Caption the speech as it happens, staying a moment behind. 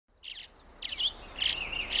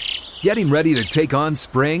Getting ready to take on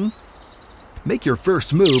spring? Make your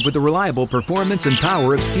first move with the reliable performance and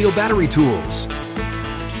power of Steel battery tools.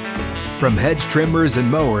 From hedge trimmers and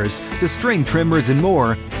mowers to string trimmers and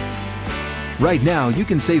more, right now you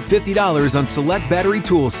can save $50 on select battery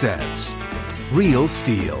tool sets. Real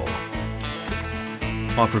Steel.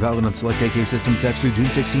 Offer valid on select AK system sets through June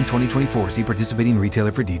 16, 2024. See participating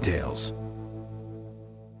retailer for details.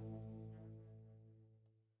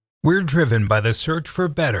 We're driven by the search for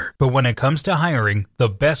better, but when it comes to hiring, the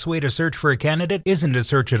best way to search for a candidate isn't to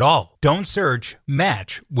search at all. Don't search,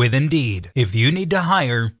 match with Indeed. If you need to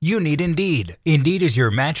hire, you need Indeed. Indeed is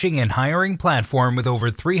your matching and hiring platform with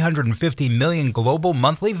over 350 million global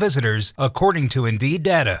monthly visitors, according to Indeed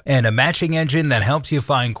data, and a matching engine that helps you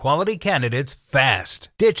find quality candidates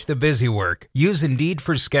fast. Ditch the busy work. Use Indeed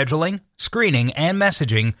for scheduling, screening, and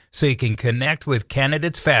messaging so you can connect with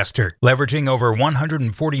candidates faster. Leveraging over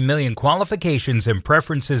 140 million qualifications and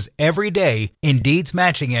preferences every day, Indeed's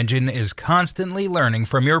matching engine is constantly learning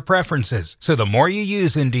from your preferences. So the more you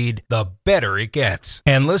use Indeed, the better it gets.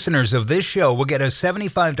 And listeners of this show will get a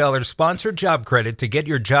 $75 sponsored job credit to get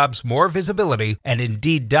your jobs more visibility at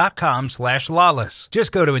Indeed.com/lawless.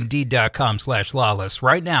 Just go to Indeed.com/lawless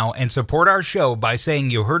right now and support our show by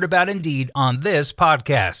saying you heard about Indeed on this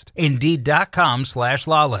podcast.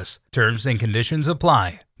 Indeed.com/lawless. Terms and conditions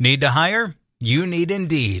apply. Need to hire? You need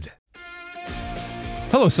Indeed.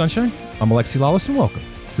 Hello, Sunshine. I'm Alexi Lawless, and welcome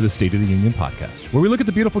to the State of the Union podcast, where we look at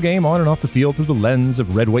the beautiful game on and off the field through the lens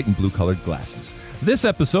of red, white, and blue-colored glasses. This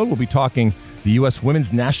episode, we'll be talking the U.S.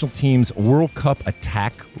 Women's National Team's World Cup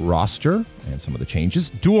attack roster and some of the changes,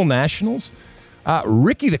 dual nationals,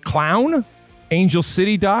 Ricky the Clown, Angel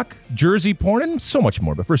City Doc, Jersey porn, and so much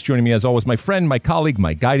more. But first, joining me, as always, my friend, my colleague,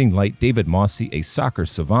 my guiding light, David Mossy, a soccer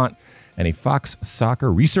savant and a Fox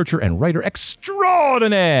soccer researcher and writer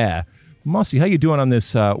extraordinaire. Mossy, how you doing on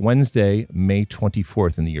this Wednesday, May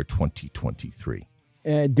 24th in the year 2023?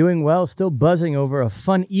 Doing well, still buzzing over a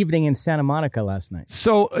fun evening in Santa Monica last night.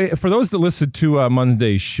 So for those that listened to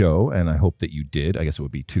Monday's show, and I hope that you did, I guess it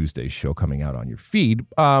would be Tuesday's show coming out on your feed,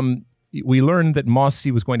 we learned that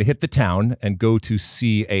Mossy was going to hit the town and go to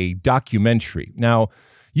see a documentary. Now,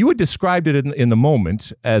 you had described it in the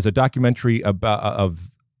moment as a documentary of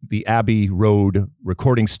the Abbey Road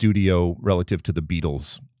recording studio relative to the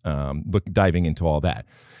Beatles, diving into all that.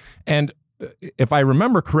 And if I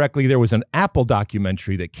remember correctly, there was an Apple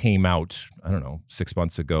documentary that came out, 6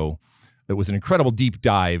 months ago. It was an incredible deep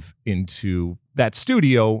dive into that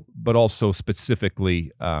studio, but also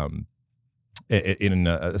specifically in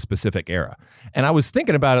a specific era. And I was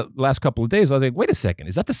thinking about it the last couple of days. I was like, wait a second,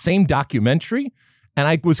 is that the same documentary? And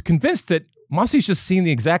I was convinced that Mossy's just seen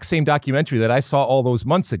the exact same documentary that I saw all those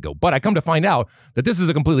months ago. But I come to find out that this is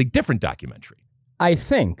a completely different documentary. I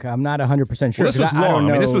think. I'm not 100% sure. Well, this was long.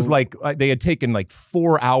 I mean, this was like, they had taken like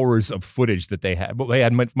 4 hours of footage that they had. Well, they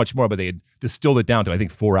had much more, but they had distilled it down to, I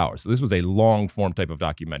think, 4 hours. So this was a long form type of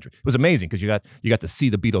documentary. It was amazing because you got to see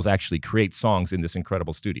the Beatles actually create songs in this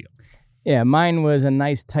incredible studio. Yeah, mine was a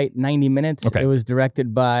nice tight 90 minutes. Okay. It was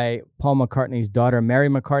directed by Paul McCartney's daughter, Mary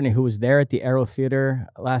McCartney, who was there at the Aero Theater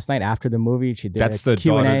last night after the movie. She did That's a the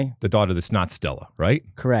Q&A. the daughter that's not Stella, right?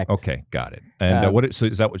 Correct. Okay, got it. And so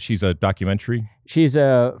is that what she's a documentary? She's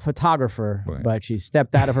a photographer, Right. But she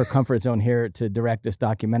stepped out of her comfort zone here to direct this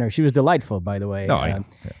documentary. She was delightful, by the way. No, I know.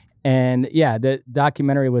 Yeah. And yeah, the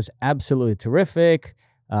documentary was absolutely terrific.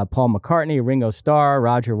 Paul McCartney, Ringo Starr,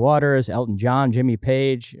 Roger Waters, Elton John, Jimmy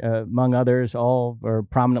Page, among others, all are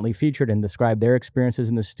prominently featured and describe their experiences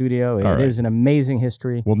in the studio. It is an amazing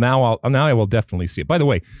history. Well, now I will definitely see it. By the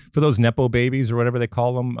way, for those Nepo babies or whatever they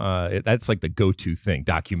call them, that's like the go-to thing: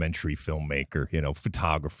 documentary filmmaker,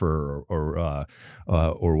 photographer,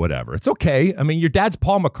 or whatever. It's okay. I mean, your dad's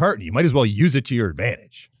Paul McCartney. You might as well use it to your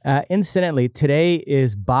advantage. Incidentally, today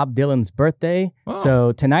is Bob Dylan's birthday, Oh.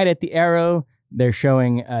 so tonight at the Aero, they're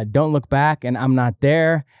showing Don't Look Back, and I'm not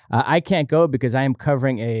there. I can't go because I am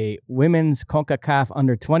covering a women's CONCACAF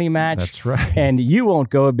under-20 match. That's right. And you won't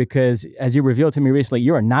go because, as you revealed to me recently,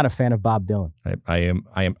 you are not a fan of Bob Dylan. I am.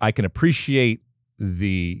 I can appreciate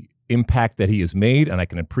the impact that he has made, and I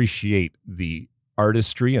can appreciate the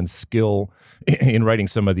artistry and skill in writing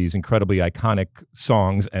some of these incredibly iconic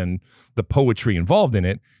songs and the poetry involved in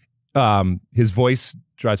it. His voice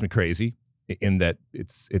drives me crazy in that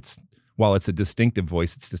it's while it's a distinctive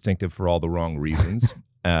voice, it's distinctive for all the wrong reasons.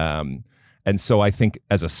 And so I think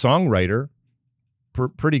as a songwriter,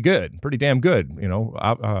 pretty damn good,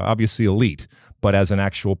 obviously elite, but as an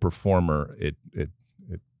actual performer, it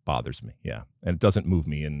bothers me. Yeah. And it doesn't move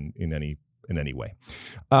me in any way.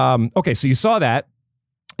 Okay. So you saw that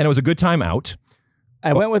and it was a good time out.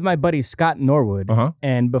 I went with my buddy Scott Norwood,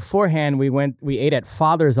 and beforehand we ate at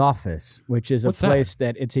Father's Office, which is a place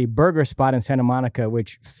that it's a burger spot in Santa Monica,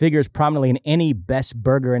 which figures prominently in any best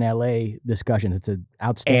burger in LA discussions. It's an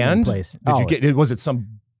outstanding place. Did you get? Was it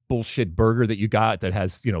some bullshit burger that you got that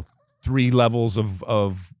has 3 levels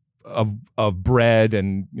of bread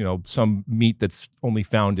and some meat that's only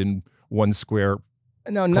found in 1 square?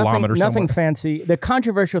 No, nothing fancy. The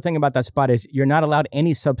controversial thing about that spot is you're not allowed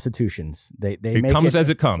any substitutions. It comes as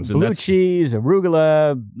it comes. Blue cheese,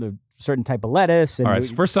 arugula, a certain type of lettuce. And all right,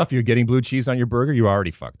 so first off, you're getting blue cheese on your burger. You're already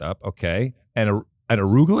fucked up. Okay. And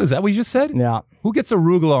arugula, is that what you just said? Yeah. Who gets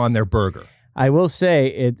arugula on their burger? I will say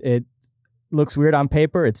it looks weird on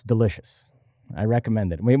paper. It's delicious. I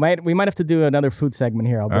recommend it. We might have to do another food segment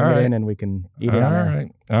here. I'll bring it in and we can eat it on air.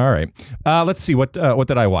 All right. Let's see. What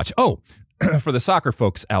did I watch? Oh, for the soccer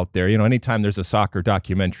folks out there, anytime there's a soccer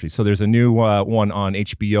documentary. So there's a new one on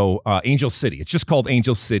HBO, Angel City. It's just called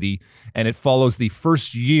Angel City, and it follows the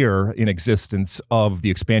first year in existence of the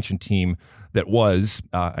expansion team that was,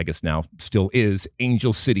 I guess now still is,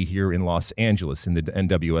 Angel City here in Los Angeles in the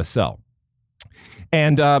NWSL.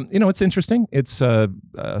 And, it's interesting. It's a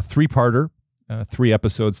 3-parter, 3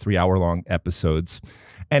 episodes, 3-hour-long episodes.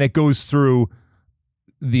 And it goes through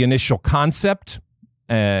the initial concept,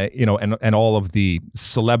 and all of the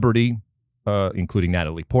celebrity, including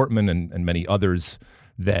Natalie Portman and many others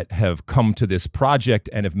that have come to this project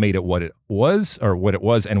and have made it what it was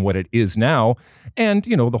and what it is now. And,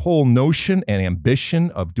 the whole notion and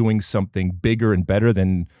ambition of doing something bigger and better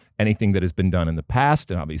than anything that has been done in the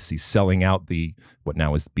past, and obviously selling out what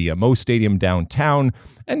now is BMO Stadium downtown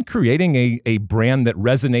and creating a brand that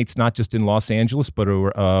resonates not just in Los Angeles, but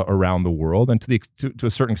around the world. And to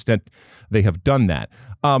a certain extent, they have done that.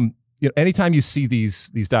 Anytime you see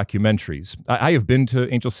these documentaries, I have been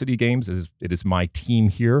to Angel City games. It is my team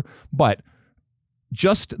here, but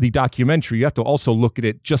just the documentary, you have to also look at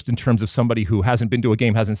it just in terms of somebody who hasn't been to a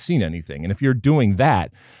game, hasn't seen anything. And if you're doing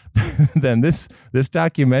that, then this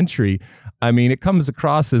documentary, it comes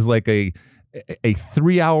across as like a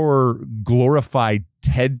 3-hour glorified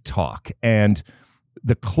TED Talk. And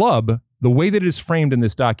the club, the way that it is framed in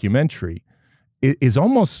this documentary, is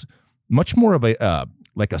almost much more of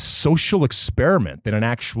like a social experiment than an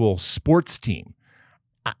actual sports team.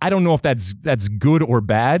 I don't know if that's good or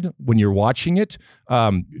bad when you're watching it.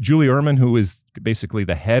 Julie Ehrman, who is basically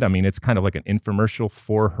the head, it's kind of like an infomercial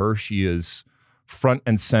for her. She is front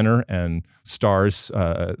and center and stars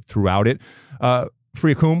throughout it.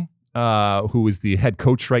 Freya Kum, who is the head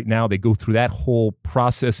coach right now, they go through that whole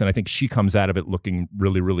process, and I think she comes out of it looking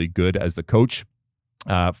really, really good as the coach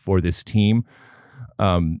for this team.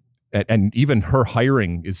 And even her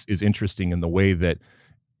hiring is interesting in the way that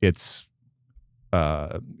it's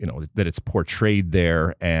that it's portrayed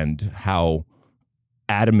there, and how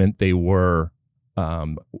adamant they were,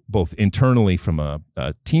 both internally from a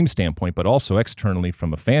team standpoint, but also externally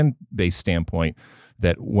from a fan base standpoint,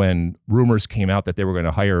 that when rumors came out that they were going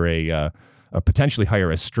to hire potentially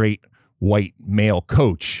hire a straight white male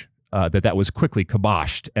coach, that was quickly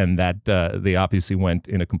kiboshed, and that they obviously went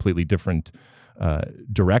in a completely different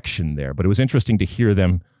direction there. But it was interesting to hear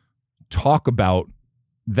them talk about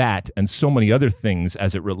that and so many other things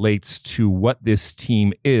as it relates to what this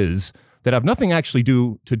team is, that have nothing actually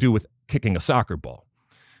to do with kicking a soccer ball.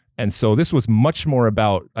 And so this was much more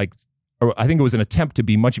about, I think it was an attempt to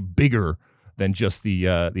be much bigger than just the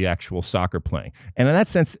actual soccer playing. And in that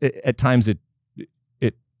sense, at times it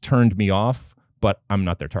turned me off, but I'm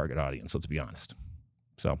not their target audience, let's be honest.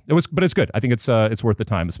 So but it's good. I think it's worth the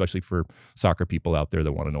time, especially for soccer people out there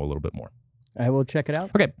that want to know a little bit more. I will check it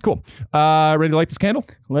out. Okay, cool. Ready to light this candle?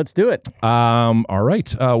 Let's do it. All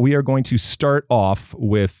right. We are going to start off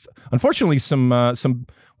with, unfortunately, some.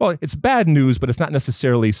 Well, it's bad news, but it's not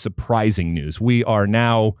necessarily surprising news. We are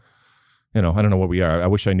now, I don't know what we are. I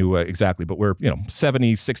wish I knew exactly, but we're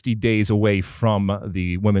 70, 60 days away from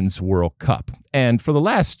the Women's World Cup. And for the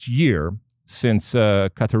last year, since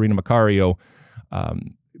Catarina Macario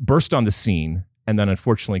burst on the scene and then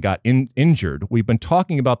unfortunately got injured, we've been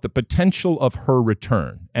talking about the potential of her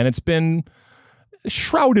return. And it's been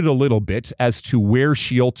shrouded a little bit as to where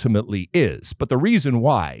she ultimately is. But the reason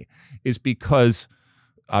why is because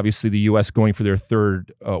obviously the U.S. going for their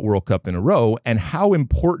third World Cup in a row, and how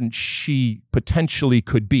important she potentially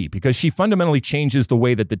could be, because she fundamentally changes the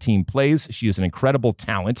way that the team plays. She is an incredible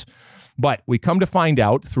talent. But we come to find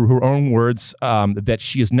out through her own words that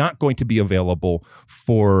she is not going to be available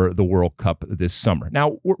for the World Cup this summer.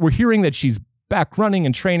 Now, we're hearing that she's back running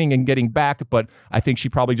and training and getting back, but I think she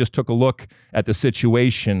probably just took a look at the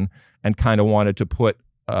situation and kind of wanted to put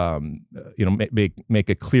make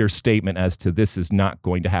a clear statement as to this is not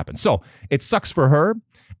going to happen. So it sucks for her.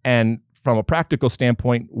 And from a practical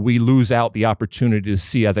standpoint, we lose out the opportunity to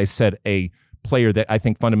see, as I said, a player that I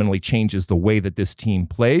think fundamentally changes the way that this team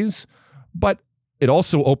plays. But it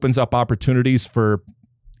also opens up opportunities for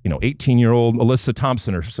 18-year-old Alyssa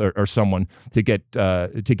Thompson or someone to get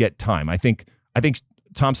time. I think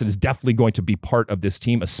Thompson is definitely going to be part of this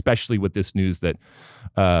team, especially with this news that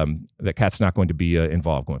Kat's not going to be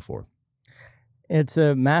involved going forward. It's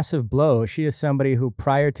a massive blow. She is somebody who,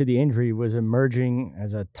 prior to the injury, was emerging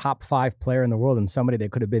as a top 5 player in the world and somebody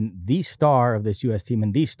that could have been the star of this U.S. team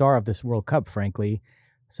and the star of this World Cup, frankly.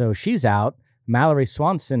 So she's out. Mallory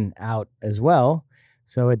Swanson out as well.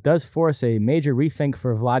 So it does force a major rethink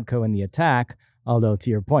for Vlatko in the attack. Although, to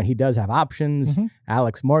your point, he does have options. Mm-hmm.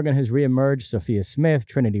 Alex Morgan has reemerged, Sophia Smith,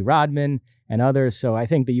 Trinity Rodman, and others. So I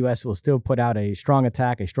think the U.S. will still put out a strong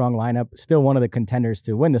attack, a strong lineup, still one of the contenders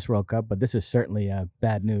to win this World Cup, but this is certainly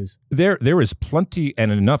bad news. There is plenty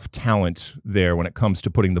and enough talent there when it comes to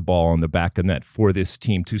putting the ball on the back of net for this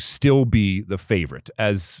team to still be the favorite,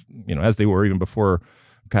 as they were even before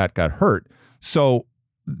Kat got hurt. So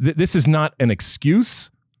this is not an excuse.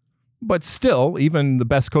 But still, even the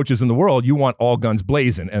best coaches in the world, you want all guns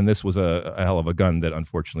blazing, and this was a hell of a gun that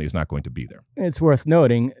unfortunately is not going to be there. It's worth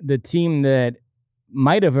noting, the team that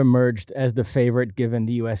might have emerged as the favorite given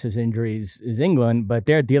the U.S.'s injuries is England, but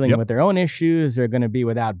they're dealing with their own issues. They're going to be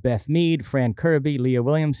without Beth Mead, Fran Kirby, Leah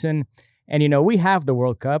Williamson. And, we have the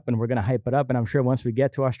World Cup, and we're going to hype it up, and I'm sure once we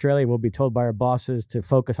get to Australia, we'll be told by our bosses to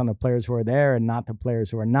focus on the players who are there and not the players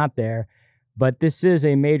who are not there. But this is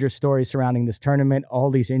a major story surrounding this tournament,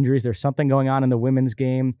 all these injuries. There's something going on in the women's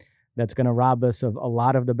game that's going to rob us of a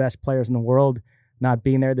lot of the best players in the world not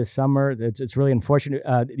being there this summer. It's really unfortunate.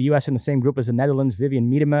 The U.S. in the same group as the Netherlands,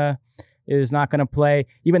 Vivian Miedema, is not going to play.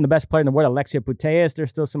 Even the best player in the world, Alexia Putellas,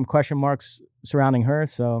 there's still some question marks surrounding her.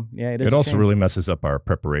 So, yeah, it also really messes up our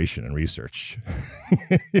preparation and research.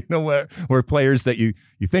 where players that you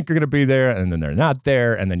think are going to be there and then they're not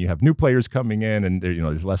there, and then you have new players coming in, and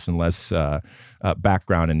there's less and less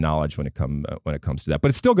background and knowledge when it comes to that. But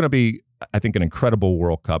it's still going to be, I think, an incredible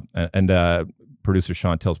World Cup. And producer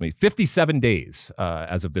Sean tells me 57 days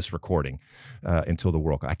as of this recording until the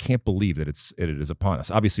World Cup. I can't believe that it is upon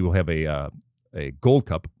us. Obviously, we'll have a Gold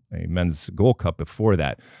Cup, a men's Gold Cup before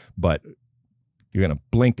that, but you're going to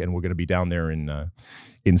blink and we're going to be down there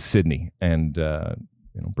in Sydney and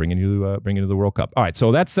bringing you to the World Cup. All right,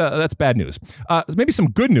 so that's bad news. Maybe some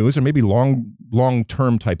good news, or maybe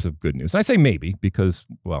long-term types of good news. And I say maybe because,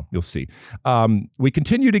 well, you'll see. We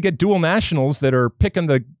continue to get dual nationals that are picking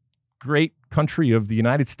the great country of the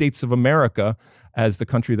United States of America as the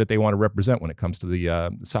country that they want to represent when it comes to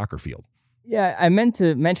the soccer field. Yeah, I meant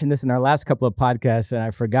to mention this in our last couple of podcasts, and I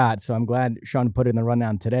forgot, so I'm glad Sean put it in the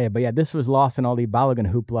rundown today. But yeah, this was lost in all the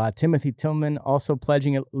Balogun hoopla. Timothy Tillman also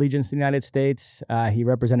pledging allegiance to the United States. He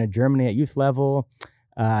represented Germany at youth level.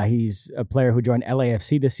 He's a player who joined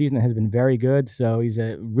LAFC this season and has been very good, so he's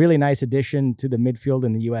a really nice addition to the midfield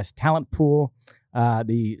in the U.S. talent pool.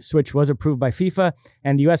 The switch was approved by FIFA,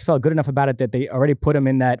 and the U.S. felt good enough about it that they already put him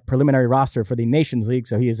in that preliminary roster for the Nations League,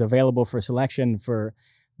 so he is available for selection for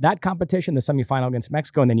that competition, the semifinal against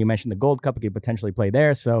Mexico, and then you mentioned the Gold Cup, he could potentially play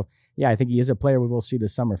there. So, yeah, I think he is a player we will see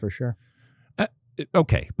this summer for sure.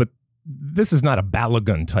 Okay, but this is not a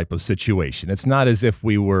Balogun type of situation. It's not as if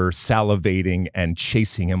we were salivating and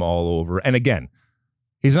chasing him all over. And again,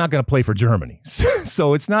 he's not going to play for Germany.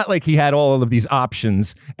 So it's not like he had all of these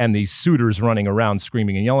options and these suitors running around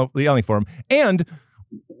screaming and yelling for him. And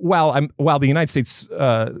while the United States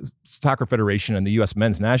Soccer Federation and the U.S.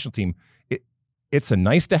 men's national team, it's a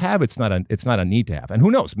nice to have. It's not a need to have. And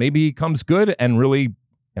who knows? Maybe he comes good and really,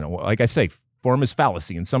 like I say, form is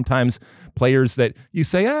fallacy. And sometimes players that you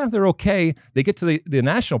say, they're okay, they get to the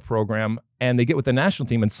national program and they get with the national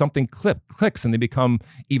team and something clicks and they become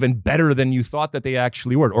even better than you thought that they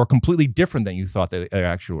actually were, or completely different than you thought that they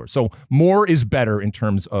actually were. So more is better in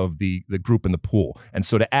terms of the group in the pool. And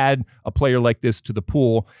so to add a player like this to the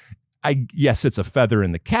pool, yes, it's a feather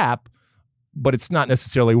in the cap, but it's not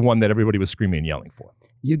necessarily one that everybody was screaming and yelling for.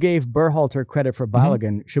 You gave Berhalter credit for Balogun.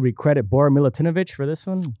 Mm-hmm. Should we credit Bor Milutinovic for this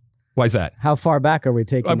one? Why is that? How far back are we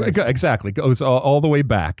taking this? Exactly. It goes all the way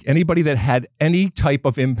back. Anybody that had any type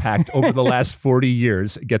of impact over the last 40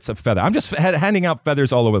 years gets a feather. I'm just handing out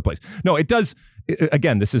feathers all over the place. No, it does.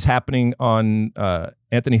 Again, this is happening on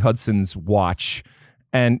Anthony Hudson's watch.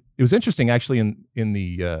 And it was interesting, actually, in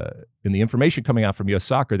the information coming out from U.S.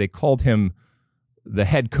 Soccer, they called him the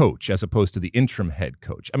head coach as opposed to the interim head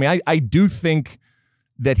coach. I mean, I do think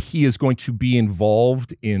that he is going to be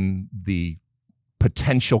involved in the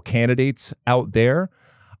potential candidates out there.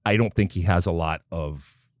 I don't think he has a lot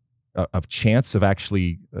of chance of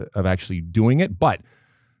actually doing it. But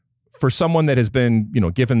for someone that has been,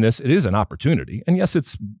 given this, it is an opportunity. And yes,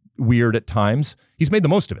 it's weird at times. He's made the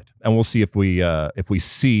most of it, and we'll see if we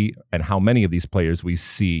see and how many of these players we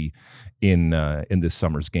see in this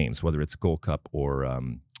summer's games, whether it's Gold Cup or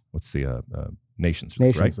what's the Nations League,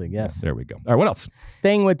 Nations right? League, yes. Yeah, there we go. All right, what else?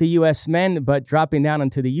 Staying with the U.S. men, but dropping down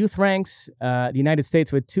into the youth ranks, the United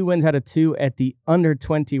States with 2 wins out of 2 at the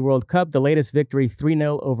Under-20 World Cup. The latest victory,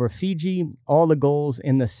 3-0 over Fiji. All the goals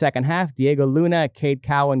in the second half. Diego Luna, Cade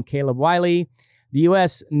Cowan, Caleb Wiley. The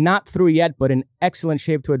U.S. not through yet, but in excellent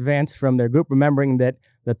shape to advance from their group, remembering that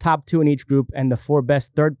the top 2 in each group and the 4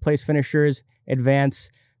 best third-place finishers advance.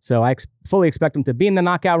 So I fully expect them to be in the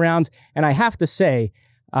knockout rounds. And I have to say,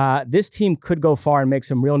 this team could go far and make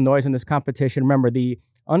some real noise in this competition. Remember, the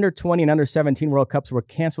Under-20 and Under-17 World Cups were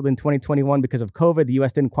canceled in 2021 because of COVID. The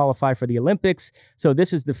U.S. didn't qualify for the Olympics. So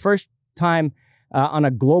this is the first time on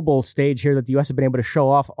a global stage here that the U.S. has been able to show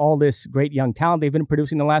off all this great young talent they've been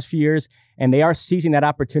producing the last few years, and they are seizing that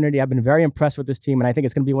opportunity. I've been very impressed with this team, and I think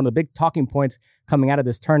it's going to be one of the big talking points coming out of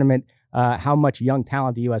this tournament, how much young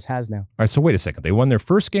talent the U.S. has now. All right, so wait a second. They won their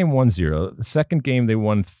first game 1-0. The second game, they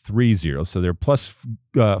won 3-0. So they're plus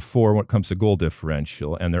 4 when it comes to goal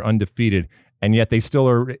differential, and they're undefeated. And yet they still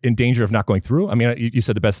are in danger of not going through. I mean, you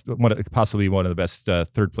said possibly one of the best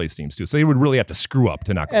third place teams too. So they would really have to screw up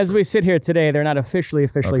to not go As through. We sit here today, they're not officially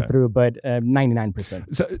Okay. through, but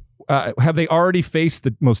 99%. So have they already faced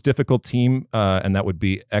the most difficult team, and that would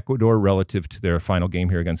be Ecuador relative to their final game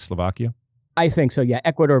here against Slovakia? I think so, yeah.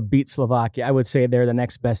 Ecuador beat Slovakia. I would say they're the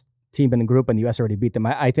next best team in the group, and the U.S. already beat them.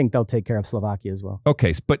 I think they'll take care of Slovakia as well.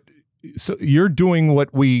 Okay, but so you're doing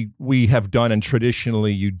what we have done and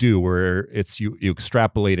traditionally you do, where it's you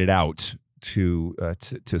extrapolate it out to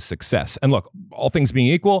success. And look, all things being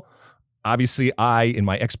equal, obviously I, in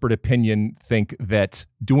my expert opinion, think that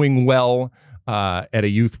doing well at a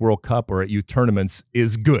youth World Cup or at youth tournaments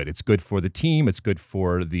is good. It's good for the team, it's good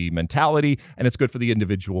for the mentality, and it's good for the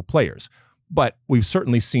individual players. But we've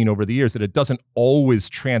certainly seen over the years that it doesn't always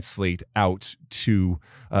translate out to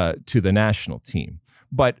the national team.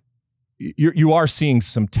 But you are seeing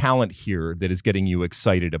some talent here that is getting you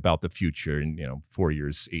excited about the future in 4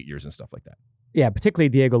 years, 8 years, and stuff like that. Yeah, particularly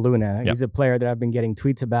Diego Luna. Yep. He's a player that I've been getting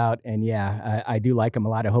tweets about, and I do like him a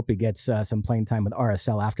lot. I hope he gets some playing time with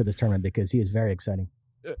RSL after this tournament because he is very exciting.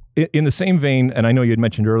 In the same vein, and I know you had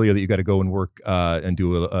mentioned earlier that you got to go and work and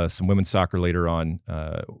do some women's soccer later on,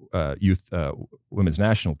 youth women's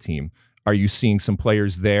national team. Are you seeing some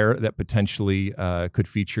players there that potentially could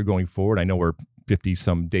feature going forward? I know we're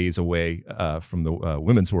 50-some days away from the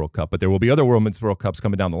Women's World Cup, but there will be other Women's World Cups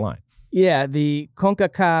coming down the line. Yeah, the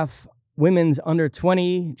CONCACAF Women's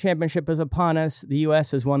Under-20 Championship is upon us. The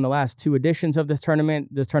U.S. has won the last 2 editions of this tournament.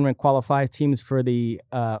 This tournament qualifies teams for the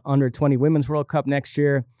Under-20 Women's World Cup next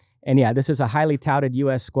year. And this is a highly touted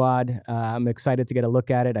U.S. squad. I'm excited to get a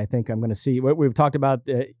look at it. I think I'm going to see, we've talked about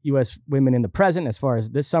the U.S. women in the present as far as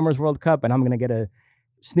this summer's World Cup, and I'm going to get a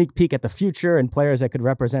sneak peek at the future and players that could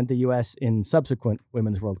represent the U.S. in subsequent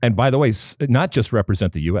Women's World Cup. And by the way, not just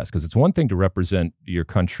represent the U.S., because it's one thing to represent your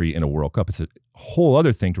country in a World Cup. It's a whole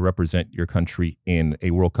other thing to represent your country in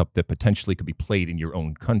a World Cup that potentially could be played in your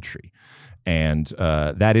own country. And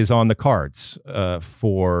that is on the cards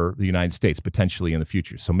for the United States potentially in the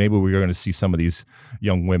future. So maybe we're going to see some of these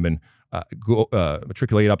young women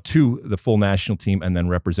matriculate up to the full national team and then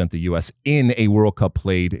represent the U.S. in a World Cup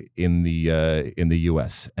played in the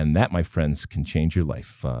U.S. And that, my friends, can change your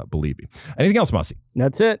life, believe me. Anything else, Mossy?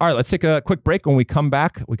 That's it. All right, let's take a quick break. When we come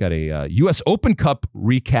back, we got a U.S. Open Cup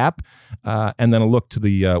recap and then a look to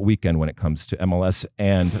the weekend when it comes to MLS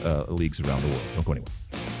and leagues around the world. Don't go anywhere.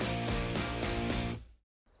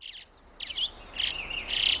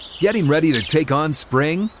 Getting ready to take on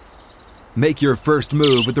spring? Make your first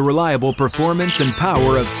move with the reliable performance and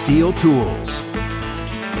power of Steel tools.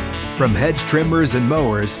 From hedge trimmers and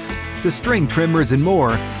mowers to string trimmers and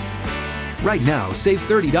more, right now save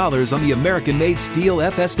 $30 on the American-made Steel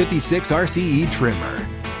FS56 RCE trimmer.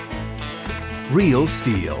 Real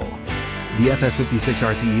Steel. The FS56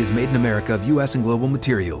 RCE is made in America of U.S. and global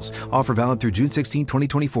materials. Offer valid through June 16,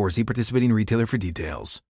 2024. See participating retailer for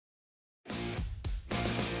details.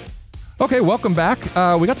 Okay, welcome back.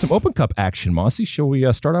 We got some Open Cup action, Mossy. Shall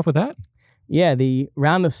we start off with that? Yeah, the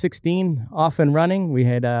round of 16 off and running. We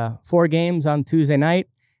had 4 games on Tuesday night.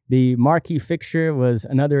 The marquee fixture was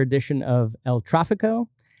another edition of El Tráfico.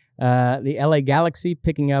 The LA Galaxy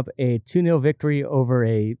picking up a 2-0 victory over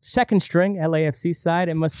a second-string LAFC side,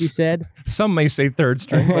 it must be said. Some may say third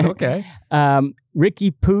string, but okay.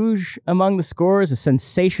 Ricky Puig among the scorers, a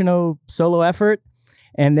sensational solo effort.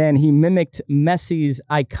 And then he mimicked Messi's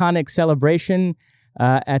iconic celebration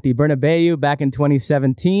at the Bernabeu back in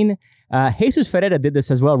 2017. Jesus Ferreira did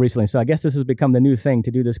this as well recently, so I guess this has become the new thing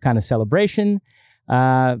to do this kind of celebration.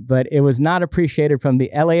 But it was not appreciated from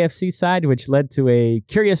the LAFC side, which led to a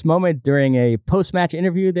curious moment during a post-match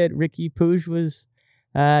interview that Riqui Puig was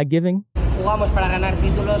giving. Jugamos para ganar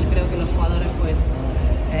títulos, creo que los jugadores pues se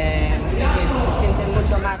sienten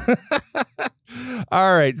mucho más.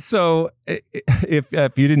 All right, so if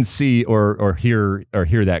you didn't see or hear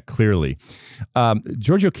that clearly,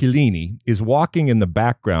 Giorgio Chiellini is walking in the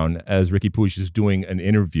background as Riqui Puig is doing an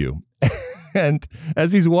interview. And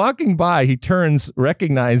as he's walking by, he turns,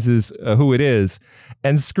 recognizes who it is,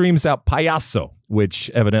 and screams out "payaso," which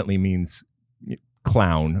evidently means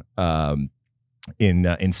clown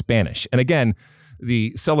in Spanish. And again,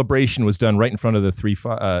 the celebration was done right in front of the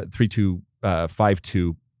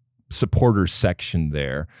 3-2-5-2 supporters section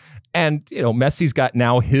there. And, Messi's got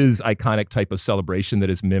now his iconic type of celebration that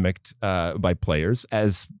is mimicked by players,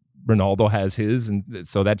 as Ronaldo has his. And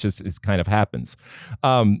so that just kind of happens.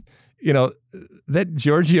 That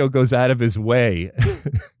Giorgio goes out of his way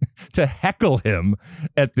to heckle him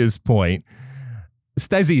at this point.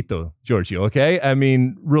 Stai zitto, Giorgio, okay? I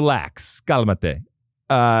mean, relax, calmate.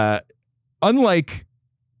 So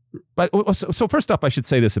first off, I should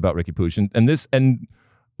say this about Riqui Puig, and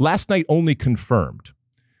last night only confirmed.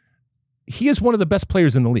 He is one of the best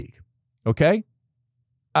players in the league, okay?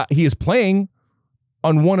 He is playing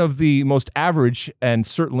on one of the most average and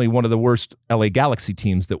certainly one of the worst LA Galaxy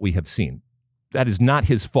teams that we have seen. That is not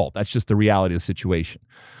his fault. That's just the reality of the situation.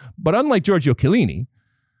 But unlike Giorgio Chiellini,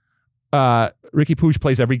 Riqui Puig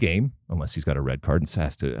plays every game, unless he's got a red card and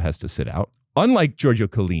has to sit out. Unlike Giorgio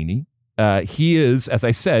Chiellini, he is, as I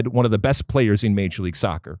said, one of the best players in Major League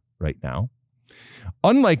Soccer right now.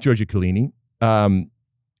 Unlike Giorgio Chiellini,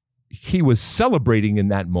 he was celebrating in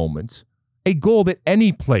that moment a goal that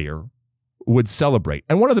any player would celebrate,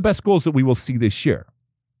 and one of the best goals that we will see this year.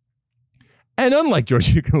 And unlike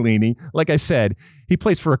Giorgio Chiellini, like I said, he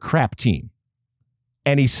plays for a crap team,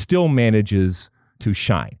 and he still manages to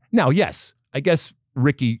shine. Now, yes, I guess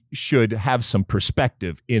Ricky should have some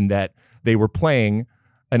perspective in that they were playing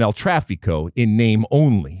an El Tráfico in name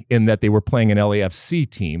only, in that they were playing an LAFC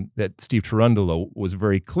team that Steve Cherundolo was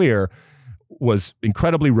very clear was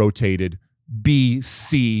incredibly rotated, B,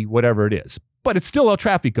 C, whatever it is. But it's still El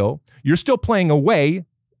Tráfico. You're still playing away.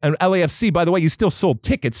 And LAFC, by the way, you still sold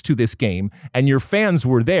tickets to this game, and your fans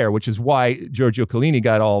were there, which is why Giorgio Chiellini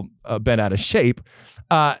got all bent out of shape.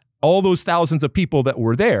 All those thousands of people that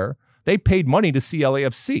were there, they paid money to see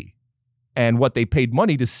LAFC. And what they paid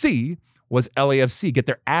money to see was LAFC get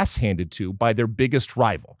their ass handed to by their biggest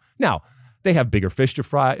rival. Now, they have bigger fish to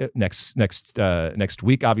fry next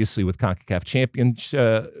week, obviously, with CONCACAF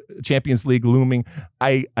Champions League looming.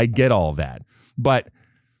 I get all that. But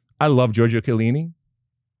I love Giorgio Chiellini.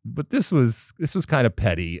 But this was kind of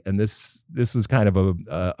petty, and this was kind of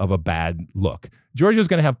a bad look. Giorgio's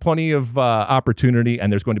going to have plenty of opportunity,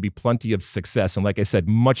 and there's going to be plenty of success. And like I said,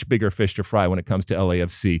 much bigger fish to fry when it comes to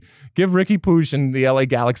LAFC. Give Riqui Puig and the LA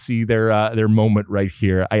Galaxy their moment right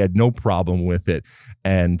here. I had no problem with it.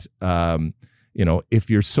 And if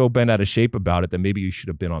you're so bent out of shape about it, then maybe you should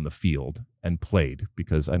have been on the field and played,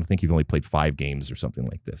 because I think you've only played 5 games or something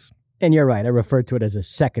like this. And you're right. I referred to it as a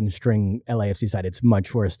second-string LAFC side. It's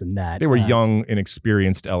much worse than that. They were young,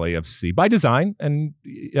 inexperienced LAFC by design, and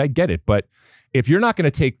I get it. But if you're not going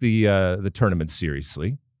to take the tournament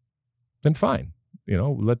seriously, then fine.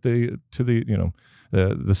 The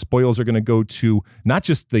spoils are going to go to not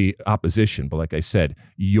just the opposition, but like I said,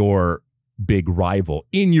 your big rival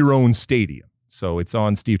in your own stadium. So it's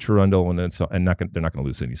on Steve Cherundolo, and they're not going to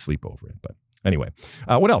lose any sleep over it. But anyway,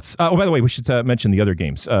 what else? By the way, we should mention the other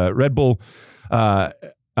games. Red Bull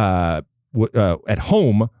at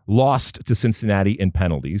home lost to Cincinnati in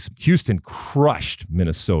penalties. Houston crushed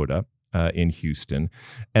Minnesota in Houston,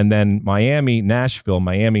 and then Nashville.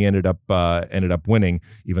 Miami ended up winning,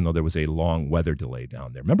 even though there was a long weather delay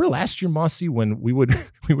down there. Remember last year, Mossy, when we would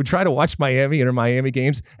try to watch Miami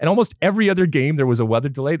games, and almost every other game there was a weather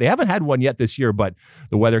delay. They haven't had one yet this year, but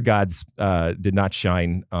the weather gods did not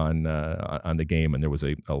shine on the game, and there was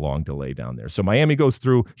a long delay down there. So Miami goes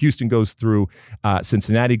through, Houston goes through,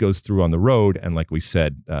 Cincinnati goes through on the road, and like we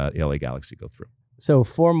said, the LA Galaxy go through. So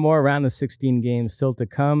 4 more round of 16 games still to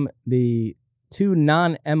come. The 2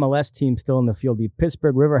 non-MLS teams still in the field. The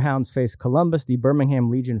Pittsburgh Riverhounds face Columbus. The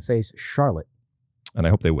Birmingham Legion face Charlotte. And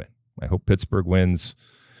I hope they win. I hope Pittsburgh wins.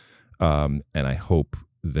 And I hope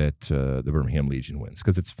that the Birmingham Legion wins,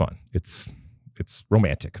 because it's fun. It's It's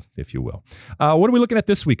romantic, if you will. What are we looking at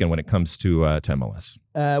this weekend when it comes to MLS?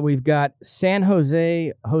 We've got San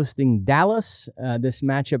Jose hosting Dallas. This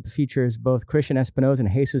matchup features both Christian Espinosa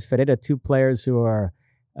and Jesus Ferreira, two players who are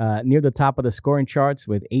near the top of the scoring charts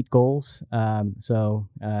with 8 goals. So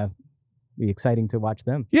be exciting to watch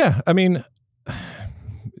them. Yeah, I mean,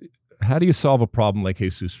 how do you solve a problem like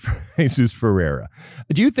Jesus Ferreira?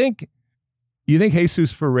 Do you think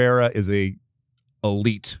Jesus Ferreira is a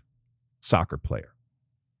elite soccer player,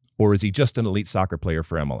 or is he just an elite soccer player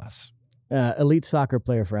for MLS? Elite soccer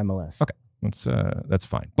player for MLS. Okay, that's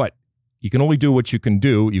fine. But you can only do what you can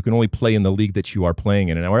do. You can only play in the league that you are playing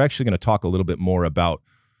in. And we're actually going to talk a little bit more about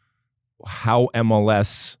how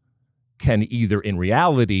MLS can either in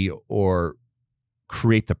reality or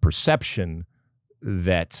create the perception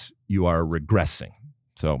that you are regressing.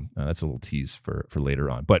 So that's a little tease for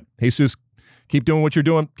later on. But Jesus, keep doing what you're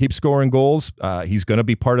doing. Keep scoring goals. He's going to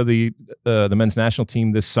be part of the men's national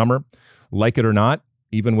team this summer, like it or not,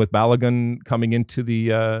 even with Balogun coming into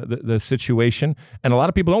the situation. And a lot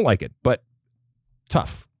of people don't like it, but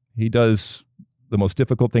tough. He does the most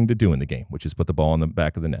difficult thing to do in the game, which is put the ball in the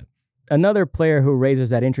back of the net. Another player who raises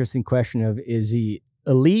that interesting question of is he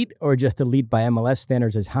elite or just elite by MLS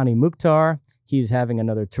standards is Hani Mukhtar. He's having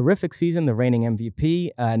another terrific season, the reigning MVP.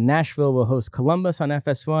 Nashville will host Columbus on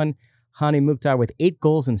FS1. Hani Mukhtar with 8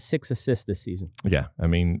 goals and 6 assists this season. Yeah, I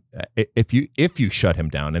mean, if you shut him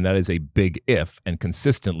down, and that is a big if, and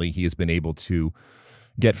consistently he has been able to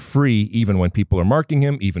get free even when people are marking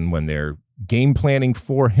him, even when they're game planning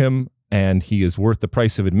for him, and he is worth the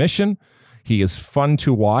price of admission. He is fun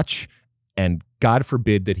to watch, and God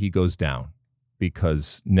forbid that he goes down,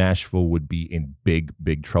 because Nashville would be in big,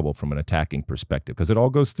 big trouble from an attacking perspective, because it all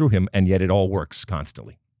goes through him, and yet it all works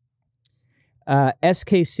constantly.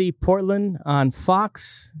 SKC Portland on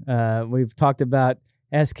Fox. We've talked about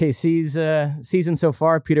SKC's season so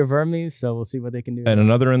far, Peter Vermes, so we'll see what they can do. And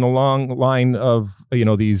another in the long line of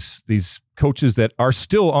these coaches that are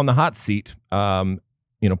still on the hot seat.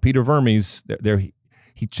 Peter Vermes,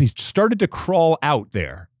 he started to crawl out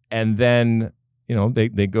there, and then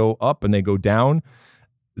they go up and they go down.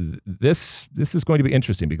 This is going to be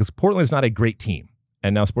interesting because Portland is not a great team,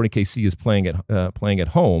 and now Sporting KC is playing at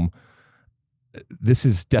home. This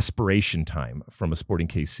is desperation time from a Sporting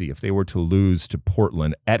KC. If they were to lose to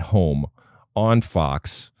Portland at home on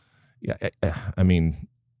Fox, I mean,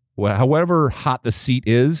 however hot the seat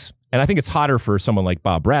is, and I think it's hotter for someone like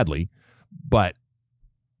Bob Bradley, but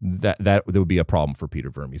that would be a problem for Peter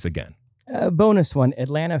Vermes again. Bonus one,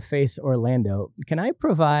 Atlanta face Orlando. Can I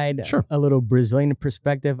provide a little Brazilian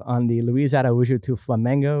perspective on the Luiz Araújo to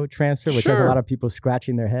Flamengo transfer, which has a lot of people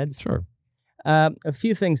scratching their heads? Sure. A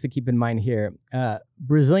few things to keep in mind here.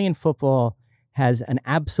 Brazilian football has an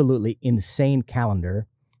absolutely insane calendar,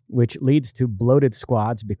 which leads to bloated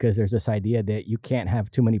squads because there's this idea that you can't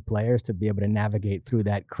have too many players to be able to navigate through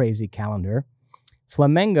that crazy calendar.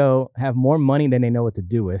 Flamengo have more money than they know what to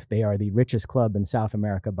do with. They are the richest club in South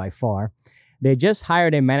America by far. They just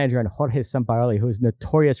hired a manager in Jorge Sampaoli who's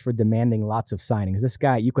notorious for demanding lots of signings. This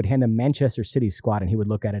guy, you could hand him Manchester City's squad and he would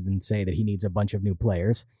look at it and say that he needs a bunch of new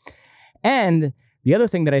players. And the other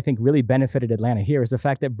thing that I think really benefited Atlanta here is the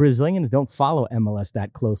fact that Brazilians don't follow MLS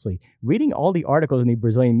that closely. Reading all the articles in the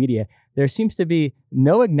Brazilian media, there seems to be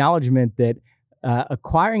no acknowledgement that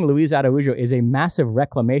acquiring Luiz Araújo is a massive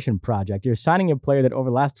reclamation project. You're signing a player that over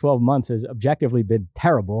the last 12 months has objectively been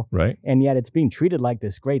terrible. Right. And yet it's being treated like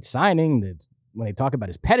this great signing. That when they talk about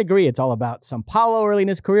his pedigree, it's all about São Paulo early in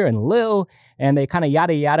his career and Lille, and they kind of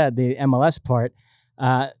yada yada the MLS part.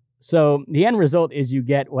 So the end result is you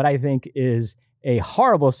get what I think is a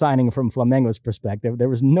horrible signing from Flamengo's perspective. There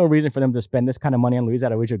was no reason for them to spend this kind of money on Luiz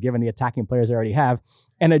Araújo given the attacking players they already have.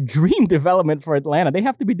 And a dream development for Atlanta. They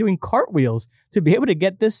have to be doing cartwheels to be able to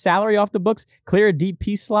get this salary off the books, clear a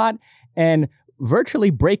DP slot, and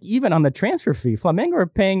virtually break even on the transfer fee. Flamengo are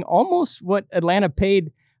paying almost what Atlanta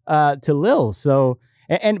paid to Lille. So,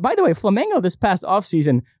 and by the way, Flamengo this past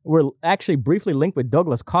offseason were actually briefly linked with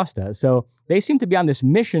Douglas Costa. So they seem to be on this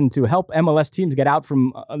mission to help MLS teams get out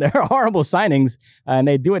from their horrible signings. And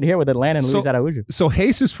they do it here with Atlanta and Luiz Araújo. So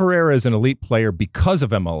Jesus Ferreira is an elite player because of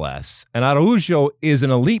MLS. And Araújo is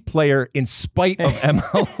an elite player in spite of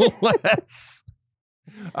MLS.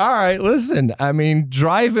 All right, listen. I mean,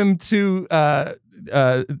 drive him to the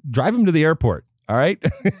airport. All right.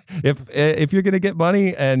 If you're going to get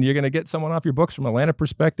money and you're going to get someone off your books from Atlanta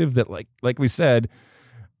perspective that, like we said,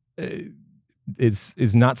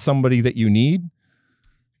 is not somebody that you need,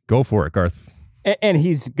 go for it, Garth. And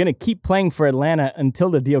he's going to keep playing for Atlanta until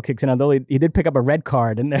the deal kicks in. Although he did pick up a red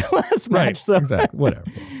card in their last match. Right. So. Exactly. Whatever.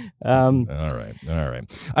 All right.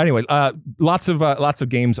 Anyway, lots of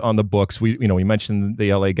games on the books. We mentioned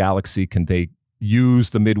the LA Galaxy. Can they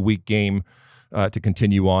use the midweek game to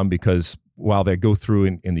continue on? Because while they go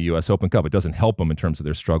through in the U.S. Open Cup, it doesn't help them in terms of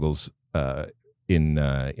their struggles in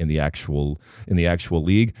the actual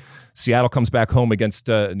league. Seattle comes back home against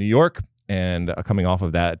New York, and coming off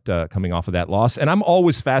of that loss. And I'm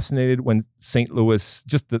always fascinated when St. Louis,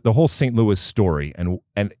 just the whole St. Louis story, and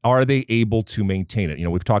are they able to maintain it?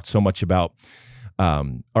 We've talked so much about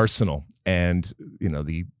Arsenal and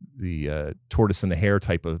the tortoise and the hare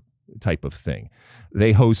type of thing.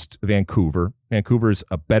 They host Vancouver. Vancouver's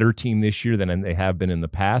a better team this year than they have been in the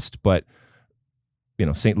past, but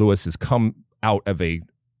St. Louis has come out of a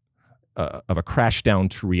crash down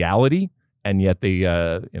to reality, and yet they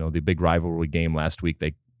the big rivalry game last week,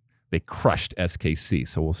 they crushed SKC.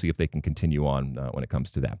 So we'll see if they can continue on when it comes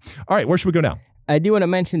to that. All right, where should we go now? I do want to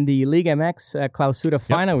mention the Liga MX Clausura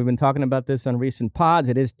final. We've been talking about this on recent pods.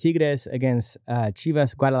 It is Tigres against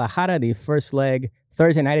Chivas Guadalajara, the first leg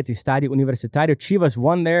Thursday night at the Estadio Universitario. Chivas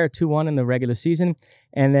won there 2-1 in the regular season.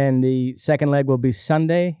 And then the second leg will be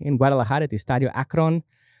Sunday in Guadalajara at the Estadio Akron.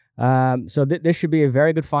 So this should be a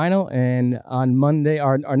very good final. And on Monday,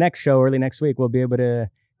 our next show, early next week, we'll be able to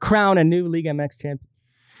crown a new Liga MX champion.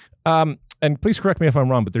 And please correct me if I'm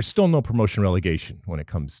wrong, but there's still no promotion relegation when it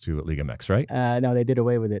comes to Liga MX, right? No, they did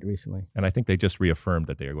away with it recently. And I think they just reaffirmed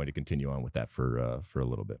that they are going to continue on with that for a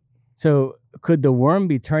little bit. So could the worm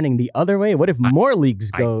be turning the other way? What if more leagues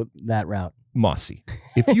go that route? Mossy,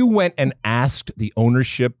 if you went and asked the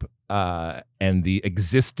ownership and the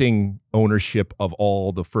existing ownership of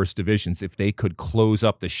all the first divisions if they could close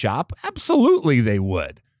up the shop, absolutely they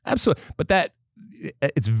would. Absolutely. But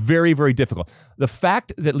it's very, very difficult. The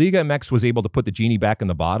fact that Liga MX was able to put the genie back in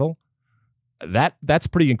the bottle, that's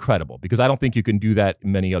pretty incredible, because I don't think you can do that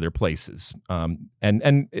in many other places.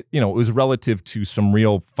 It was relative to some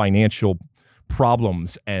real financial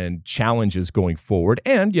problems and challenges going forward,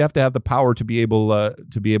 and you have to have the power to be able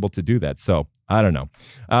to do that. So I don't know.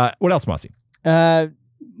 What else, Mossy?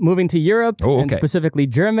 Moving to Europe, and specifically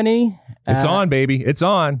Germany. It's on, baby. It's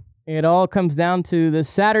on. It all comes down to this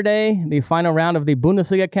Saturday, the final round of the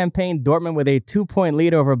Bundesliga campaign. Dortmund with a 2-point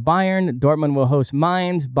lead over Bayern. Dortmund will host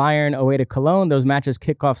Mainz. Bayern away to Cologne. Those matches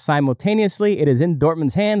kick off simultaneously. It is in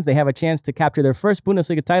Dortmund's hands. They have a chance to capture their first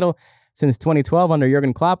Bundesliga title since 2012 under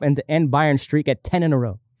Jurgen Klopp, and to end Bayern's streak at 10 in a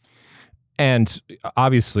row. And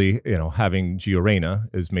obviously, having Gio Reyna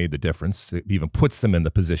has made the difference. It even puts them in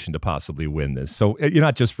the position to possibly win this. So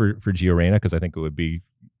not just for Gio Reyna, because I think it would be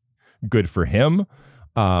good for him.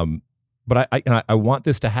 But I want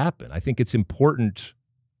this to happen. I think it's important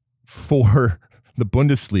for the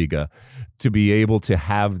Bundesliga to be able to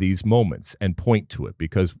have these moments and point to it,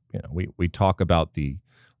 because we talk about the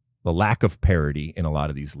lack of parity in a lot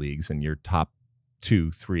of these leagues, and your top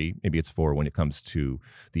 2, 3, maybe it's 4 when it comes to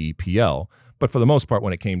the EPL. But for the most part,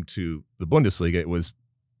 when it came to the Bundesliga, it was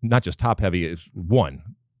not just top heavy, it's 1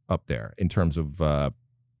 up there in terms of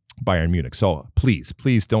Bayern Munich. So please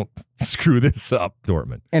don't screw this up,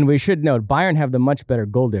 Dortmund. And we should note, Bayern have the much better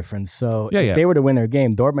goal difference. So if they were to win their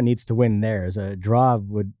game, Dortmund needs to win theirs. A draw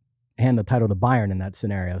would hand the title to Bayern in that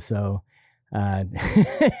scenario. So Mossy.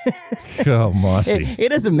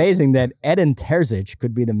 It is amazing that Edin Terzic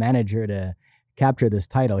could be the manager to capture this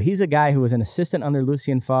title. He's a guy who was an assistant under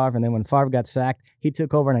Lucien Favre, and then when Favre got sacked, he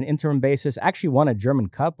took over on an interim basis, actually won a German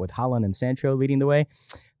Cup with Haaland and Sancho leading the way.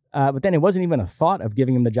 But then it wasn't even a thought of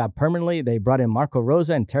giving him the job permanently. They brought in Marco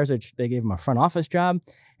Rosa, and Terzic, they gave him a front office job.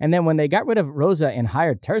 And then when they got rid of Rosa and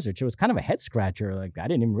hired Terzic, it was kind of a head scratcher. Like, I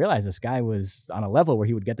didn't even realize this guy was on a level where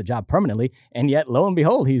he would get the job permanently. And yet, lo and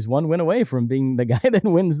behold, he's 1 win away from being the guy that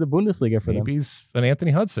wins the Bundesliga for them. Maybe he's an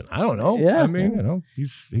Anthony Hudson. I don't know. Yeah, I mean,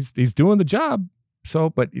 he's doing the job.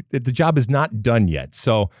 So, but the job is not done yet.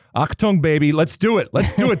 So, Achtung, baby, let's do it.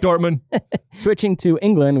 Let's do it, Dortmund. Switching to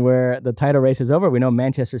England, where the title race is over. We know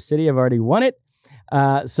Manchester City have already won it.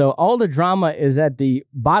 So all the drama is at the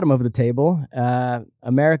bottom of the table.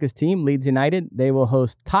 America's team, Leeds United, they will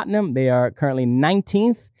host Tottenham. They are currently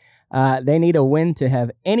 19th. They need a win to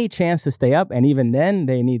have any chance to stay up. And even then,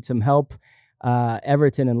 they need some help.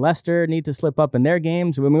 Everton and Leicester need to slip up in their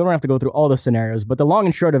games. I mean, we don't have to go through all the scenarios, but the long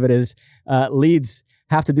and short of it is Leeds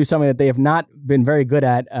have to do something that they have not been very good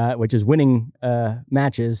at, which is winning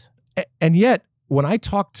matches. And yet, when I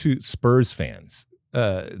talk to Spurs fans,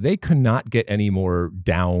 they cannot get any more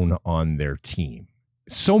down on their team.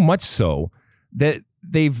 So much so that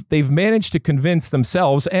they've managed to convince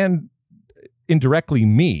themselves and indirectly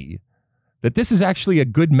me that this is actually a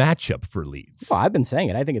good matchup for Leeds. Well, I've been saying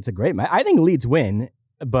it. I think it's a great match. I think Leeds win,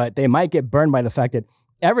 but they might get burned by the fact that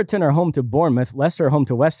Everton are home to Bournemouth. Leicester are home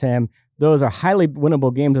to West Ham. Those are highly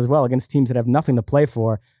winnable games as well against teams that have nothing to play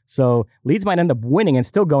for. So Leeds might end up winning and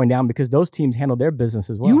still going down because those teams handle their business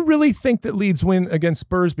as well. You really think that Leeds win against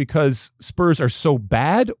Spurs because Spurs are so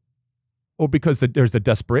bad? Or because there's the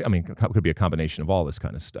desperate, I mean, it could be a combination of all this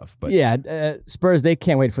kind of stuff. But yeah, Spurs, they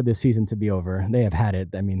can't wait for this season to be over. They have had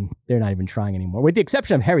it. I mean, they're not even trying anymore. With the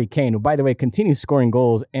exception of Harry Kane, who, by the way, continues scoring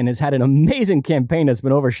goals and has had an amazing campaign that's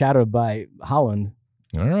been overshadowed by Haaland.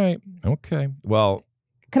 All right. Okay. Well,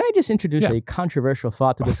 can I just introduce a controversial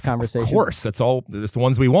thought to this conversation? Of course. That's the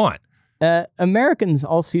ones we want. Americans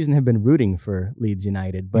all season have been rooting for Leeds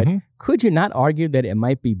United, but could you not argue that it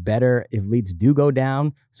might be better if Leeds do go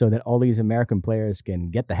down so that all these American players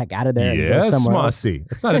can get the heck out of there and go somewhere else?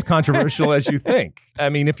 It's not as controversial as you think. I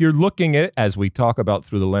mean, if you're looking at, as we talk about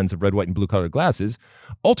through the lens of red, white, and blue-colored glasses,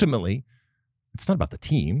 ultimately, it's not about the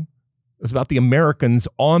team. It's about the Americans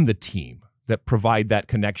on the team that provide that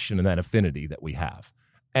connection and that affinity that we have.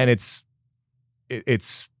 And it's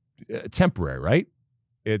temporary, right?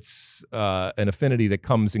 It's an affinity that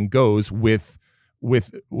comes and goes with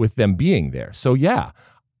them being there. So yeah,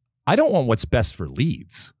 I don't want what's best for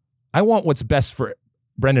Leeds. I want what's best for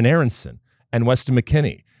Brendan Aronson and Weston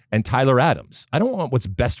McKennie and Tyler Adams. I don't want what's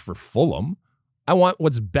best for Fulham. I want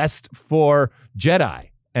what's best for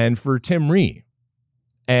Jedi and for Tim Ree.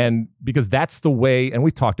 And because that's the way, and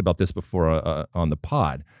we've talked about this before on the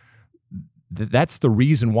pod, that's the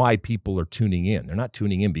reason why people are tuning in. They're not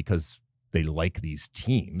tuning in because they like these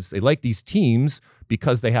teams. They like these teams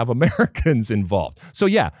because they have Americans involved. So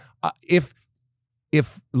yeah, if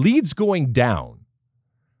Leeds going down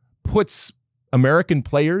puts American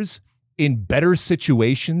players in better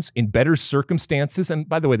situations, in better circumstances, and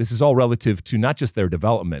by the way, this is all relative to not just their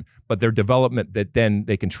development, but their development that then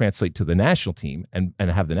they can translate to the national team and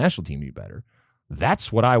have the national team be better,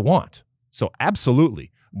 that's what I want. So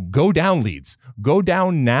absolutely. Go down, Leeds. Go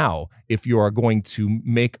down now if you are going to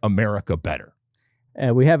make America better.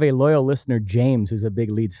 We have a loyal listener, James, who's a big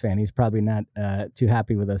Leeds fan. He's probably not too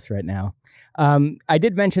happy with us right now. I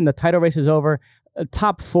did mention the title race is over.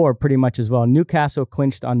 Top four pretty much as well. Newcastle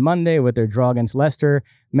clinched on Monday with their draw against Leicester.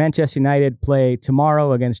 Manchester United play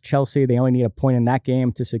tomorrow against Chelsea. They only need a point in that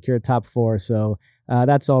game to secure top four. So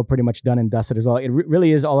that's all pretty much done and dusted as well. It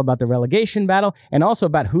really is all about the relegation battle and also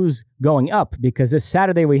about who's going up, because this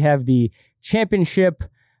Saturday we have the championship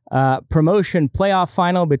promotion playoff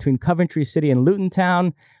final between Coventry City and Luton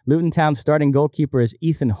Town. Luton Town's starting goalkeeper is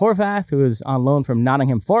Ethan Horvath, who is on loan from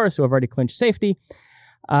Nottingham Forest, who have already clinched safety.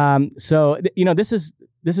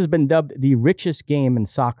 This has been dubbed the richest game in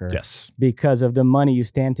soccer. Yes. Because of the money you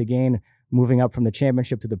stand to gain moving up from the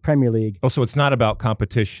Championship to the Premier League. Oh, so it's not about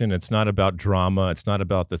competition. It's not about drama. It's not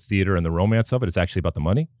about the theater and the romance of it. It's actually about the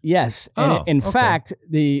money? Yes. And in fact,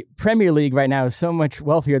 the Premier League right now is so much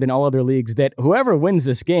wealthier than all other leagues that whoever wins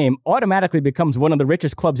this game automatically becomes one of the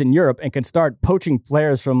richest clubs in Europe and can start poaching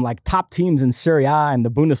players from like top teams in Serie A and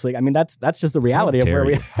the Bundesliga. I mean, that's just the reality of where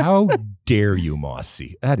we are. How dare you,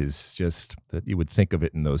 Mossy? That is just that you would think of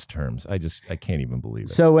it in those terms. I can't even believe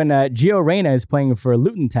it. So when Gio Reyna is playing for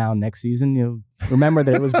Luton Town next season, you'll remember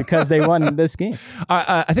that it was because they won this game.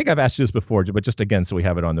 I think I've asked you this before, but just again, so we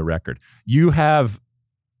have it on the record. You have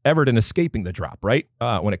Everton escaping the drop, right?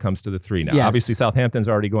 When it comes to the three now. Yes. Obviously, Southampton's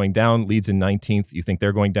already going down. Leeds in 19th. You think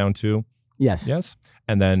they're going down too? Yes. Yes.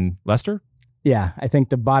 And then Leicester? Yeah, I think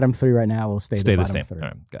the bottom three right now will stay the bottom same. three.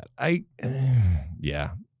 All right,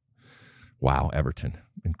 yeah. Wow, Everton.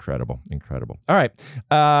 Incredible. All right.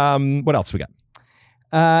 What else we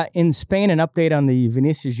got? In Spain, an update on the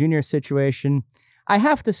Vinicius Jr. situation. I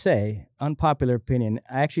have to say, unpopular opinion,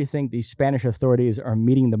 I actually think the Spanish authorities are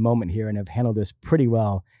meeting the moment here and have handled this pretty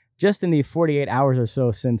well. Just in the 48 hours or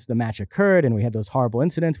so since the match occurred and we had those horrible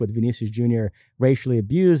incidents with Vinicius Jr. racially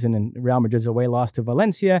abused and then Real Madrid's away loss to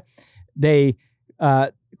Valencia, they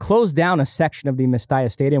closed down a section of the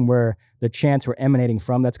Mestalla Stadium where the chants were emanating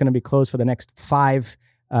from. That's going to be closed for the next 5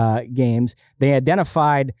 games. They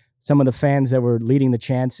identified some of the fans that were leading the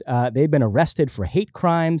chants. They've been arrested for hate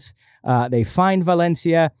crimes. They fined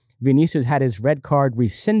Valencia. Vinicius had his red card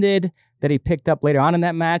rescinded that he picked up later on in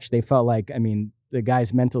that match. They felt like, the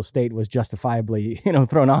guy's mental state was justifiably,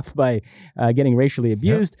 thrown off by getting racially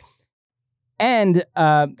abused. Yep. And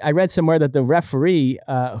I read somewhere that the referee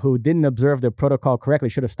who didn't observe the protocol correctly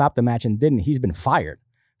should have stopped the match and didn't. He's been fired.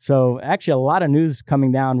 So actually a lot of news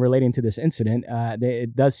coming down relating to this incident.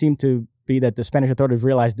 It does seem to be that the Spanish authorities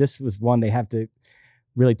realized this was one they have to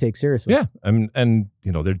really take seriously. Yeah, and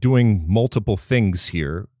they're doing multiple things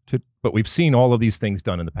here, but we've seen all of these things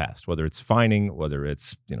done in the past, whether it's fining, whether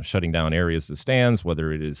it's shutting down areas of the stands,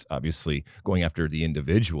 whether it is obviously going after the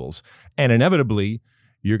individuals. And inevitably,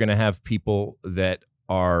 you're going to have people that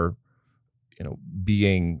are,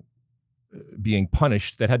 being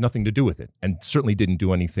punished that had nothing to do with it and certainly didn't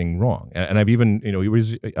do anything wrong. And I've even,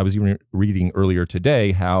 I was even reading earlier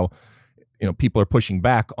today how, people are pushing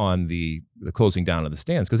back on the closing down of the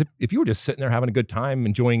stands. Because if you were just sitting there having a good time,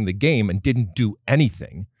 enjoying the game and didn't do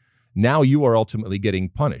anything, now you are ultimately getting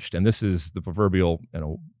punished. And this is the proverbial,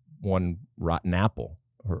 one rotten apple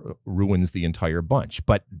ruins the entire bunch.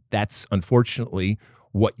 But that's unfortunately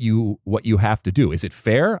what you have to do. Is it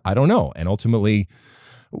fair? I don't know. And ultimately,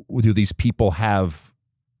 do these people have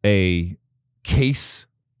a case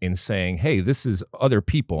in saying, hey, this is other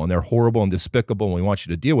people and they're horrible and despicable and we want you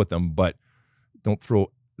to deal with them, but don't throw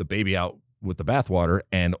the baby out with the bathwater,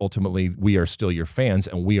 and ultimately we are still your fans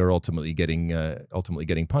and we are ultimately getting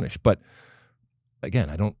punished. But again,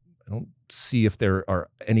 I don't see if there are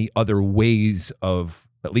any other ways of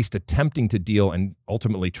at least attempting to deal and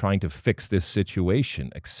ultimately trying to fix this situation,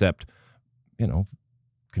 except,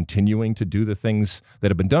 continuing to do the things that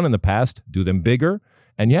have been done in the past, do them bigger.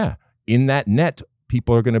 And yeah, in that net,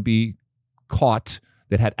 people are going to be caught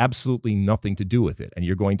that had absolutely nothing to do with it. And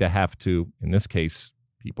you're going to have to, in this case,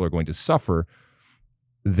 people are going to suffer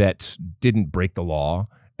that didn't break the law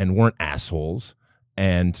and weren't assholes.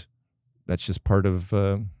 And that's just part of,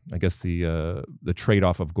 I guess, the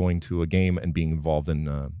trade-off of going to a game and being involved in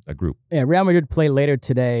a group. Yeah, Real Madrid play later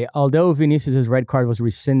today. Although Vinicius' red card was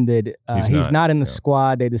rescinded, he's not in the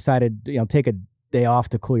squad. They decided, take a day off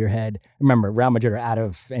to cool your head. Remember, Real Madrid are out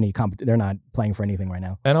of any competition. They're not playing for anything right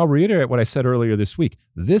now. And I'll reiterate what I said earlier this week.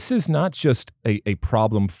 This is not just a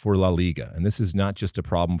problem for La Liga, and this is not just a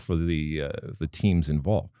problem for the teams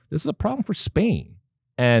involved. This is a problem for Spain.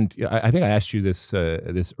 And I think I asked you this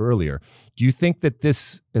earlier. Do you think that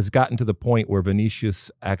this has gotten to the point where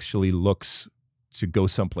Vinicius actually looks to go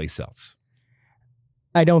someplace else?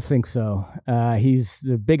 I don't think so. He's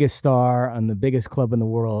the biggest star on the biggest club in the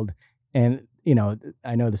world. And,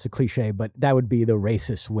 I know this is a cliche, but that would be the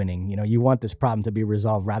racist winning. You want this problem to be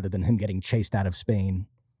resolved rather than him getting chased out of Spain.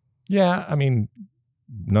 Yeah, I mean,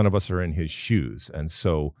 none of us are in his shoes. And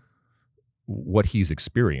so what he's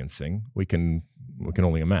experiencing, we can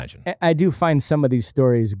only imagine. I do find some of these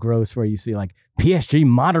stories gross where you see like PSG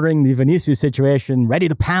monitoring the Vinicius situation, ready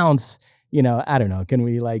to pounce. I don't know. Can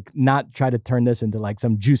we not try to turn this into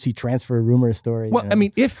some juicy transfer rumor story? Well, I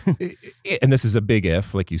mean, if, and this is a big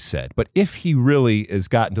if, like you said, but if he really has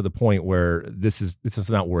gotten to the point where this is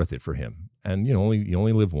not worth it for him, and you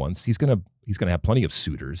only live once, he's gonna have plenty of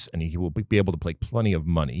suitors, and he will be able to play plenty of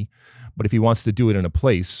money. But if he wants to do it in a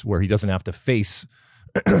place where he doesn't have to face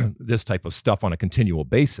this type of stuff on a continual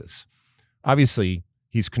basis, obviously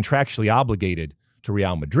he's contractually obligated to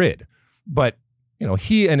Real Madrid, but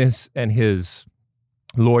he and his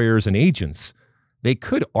lawyers and agents, they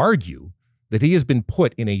could argue that he has been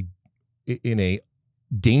put in a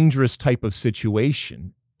dangerous type of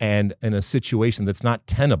situation and in a situation that's not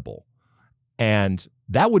tenable. And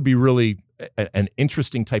that would be really an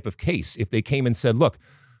interesting type of case if they came and said, look,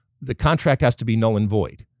 the contract has to be null and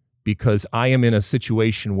void because I am in a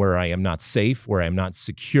situation where I am not safe, where I am not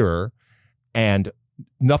secure, and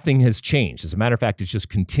nothing has changed. As a matter of fact, it's just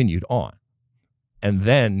continued on. And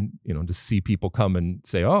then, to see people come and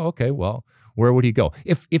say, "Oh, okay, well, where would he go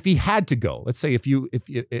if he had to go?" Let's say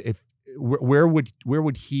where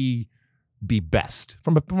would he be best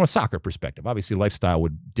from a soccer perspective? Obviously, lifestyle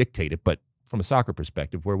would dictate it, but from a soccer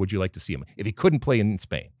perspective, where would you like to see him if he couldn't play in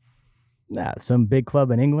Spain? Some big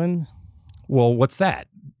club in England. Well, what's that?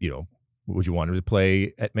 Would you want him to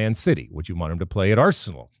play at Man City? Would you want him to play at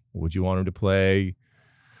Arsenal? Would you want him to play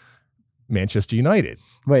Manchester United?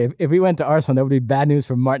 Wait, if we went to Arsenal, that would be bad news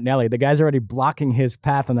for Martinelli. The guy's already blocking his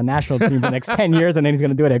path on the national team for the next 10 years, and then he's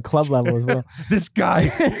going to do it at club level as well. This guy.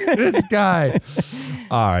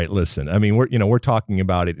 All right, listen. I mean, we're talking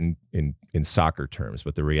about it in soccer terms,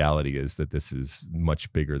 but the reality is that this is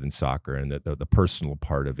much bigger than soccer, and that the personal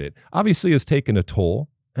part of it obviously has taken a toll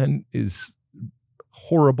and is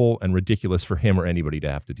horrible and ridiculous for him or anybody to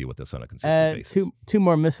have to deal with this on a consistent basis. Two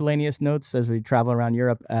more miscellaneous notes as we travel around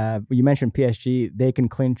Europe. You mentioned PSG. They can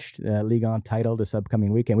clinch the Ligue 1 title this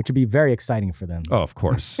upcoming weekend, which would be very exciting for them. Oh, of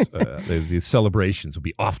course. The celebrations will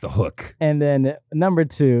be off the hook. And then number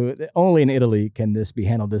two, only in Italy can this be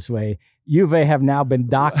handled this way. Juve have now been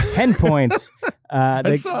docked 10 points.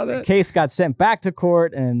 I saw that. The case got sent back to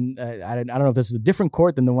court, and I don't know if this is a different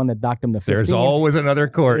court than the one that docked them to 15. There's always another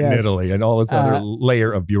court in Italy and all this other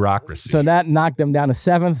layer of bureaucracy. So that knocked them down to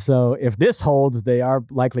 7th. So if this holds, they are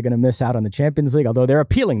likely going to miss out on the Champions League, although they're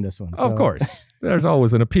appealing this one. So. Of course. there's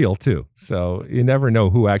always an appeal too. So you never know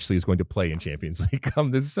who actually is going to play in Champions League come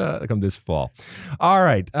this fall. All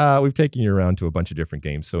right, we've taken you around to a bunch of different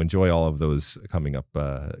games, so enjoy all of those coming up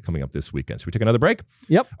this weekend. Should we take another break?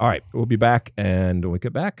 Yep. All right, we'll be back, and when we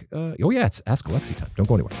get back, it's Ask Alexi time. Don't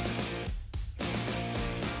go anywhere.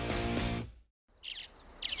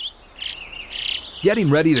 Getting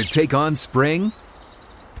ready to take on spring?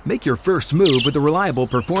 Make your first move with the reliable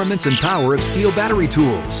performance and power of Steel battery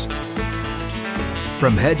tools.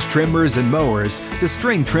 From hedge trimmers and mowers to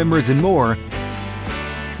string trimmers and more,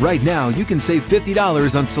 right now you can save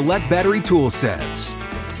 $50 on select battery tool sets.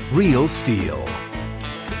 Real Steel.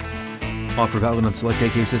 Offer valid on select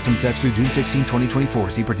AK system sets through June 16, 2024.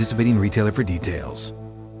 See participating retailer for details.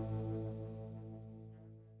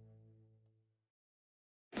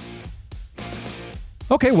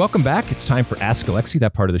 Okay, welcome back. It's time for Ask Alexi,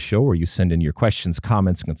 that part of the show where you send in your questions,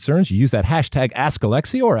 comments, and concerns. You use that hashtag Ask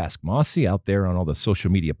Alexi or Ask Mossy out there on all the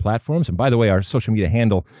social media platforms. And by the way, our social media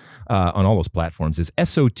handle on all those platforms is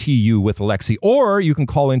SOTU with Alexi, or you can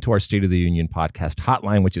call into our State of the Union podcast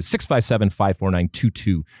hotline, which is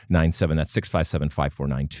 657-549-2297. That's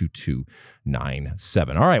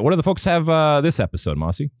 657-549-2297. All right, what do the folks have this episode,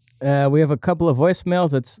 Mossy? We have a couple of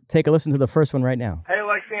voicemails. Let's take a listen to the first one right now. Hey,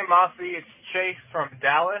 Alexi and Mossy, it's Chase from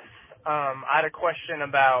Dallas. I had a question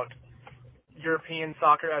about European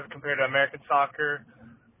soccer as compared to American soccer.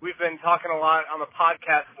 We've been talking a lot on the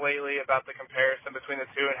podcast lately about the comparison between the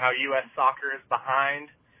two and how U.S. soccer is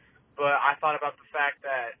behind. But I thought about the fact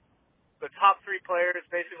that the top three players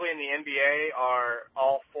basically in the NBA are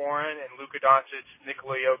all foreign, and Luka Doncic,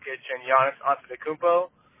 Nikola Jokic, and Giannis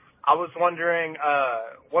Antetokounmpo. I was wondering,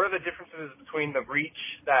 what are the differences between the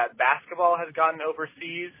reach that basketball has gotten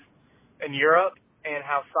overseas in Europe and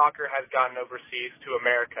how soccer has gotten overseas to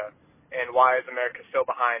America, and why is America still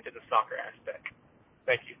behind in the soccer aspect?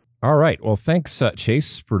 Thank you. All right. Well, thanks,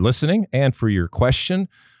 Chase, for listening and for your question.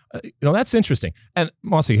 That's interesting. And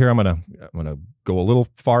Mossy, here I'm gonna go a little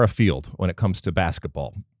far afield when it comes to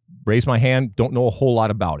basketball. Raise my hand, don't know a whole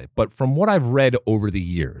lot about it. But from what I've read over the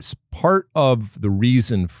years, part of the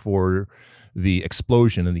reason for the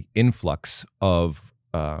explosion and the influx of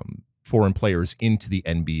foreign players into the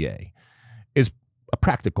NBA is a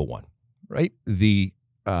practical one, right? The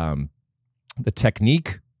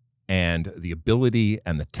technique and the ability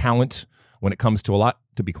and the talent when it comes to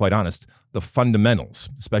to be quite honest, the fundamentals,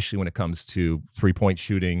 especially when it comes to three-point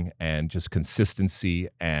shooting and just consistency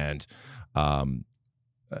and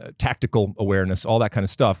tactical awareness, all that kind of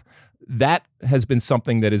stuff. That has been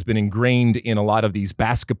something that has been ingrained in a lot of these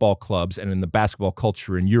basketball clubs and in the basketball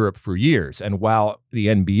culture in Europe for years. And while the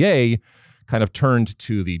NBA kind of turned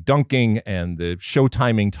to the dunking and the show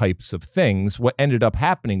timing types of things, what ended up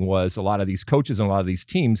happening was a lot of these coaches and a lot of these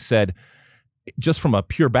teams said, just from a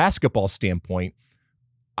pure basketball standpoint,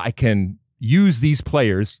 I can use these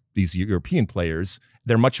players, these European players.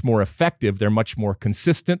 They're much more effective. They're much more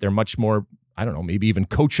consistent. They're much more, I don't know, maybe even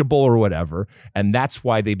coachable or whatever. And that's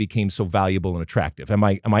why they became so valuable and attractive. Am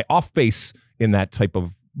I off base in that type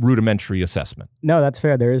of rudimentary assessment? No, that's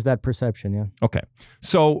fair. There is that perception, yeah. Okay.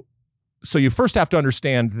 So you first have to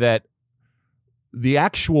understand that the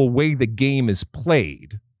actual way the game is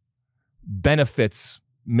played benefits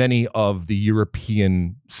many of the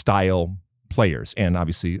European style players, and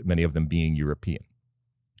obviously many of them being European.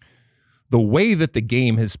 The way that the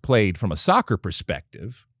game has played from a soccer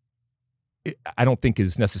perspective, I don't think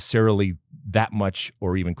is necessarily that much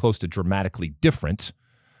or even close to dramatically different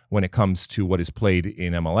when it comes to what is played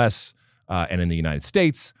in MLS and in the United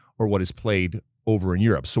States, or what is played over in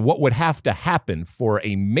Europe. So what would have to happen for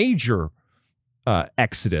a major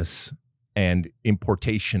exodus and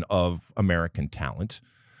importation of American talent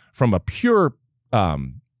from a pure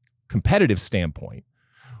competitive standpoint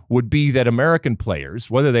would be that American players,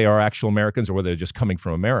 whether they are actual Americans or whether they're just coming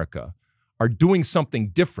from America, are doing something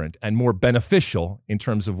different and more beneficial in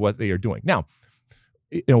terms of what they are doing. Now,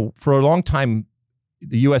 for a long time,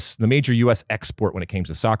 the major U.S. export when it came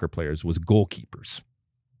to soccer players was goalkeepers.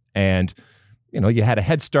 And you had a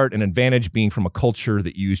head start, an advantage being from a culture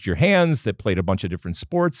that used your hands, that played a bunch of different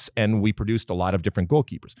sports, and we produced a lot of different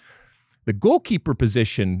goalkeepers. The goalkeeper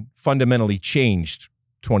position fundamentally changed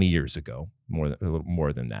 20 years ago, a little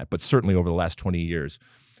more than that, but certainly over the last 20 years.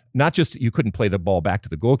 Not just you couldn't play the ball back to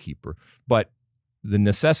the goalkeeper, but the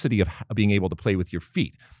necessity of being able to play with your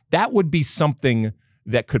feet. That would be something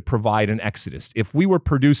that could provide an exodus. If we were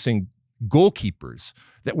producing goalkeepers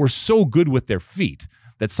that were so good with their feet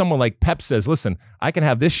that someone like Pep says, listen, I can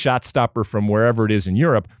have this shot stopper from wherever it is in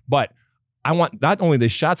Europe, but I want not only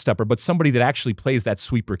this shot stopper, but somebody that actually plays that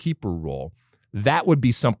sweeper keeper role. That would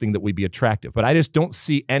be something that would be attractive. But I just don't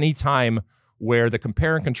see any time where the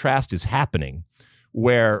compare and contrast is happening,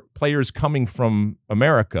 where players coming from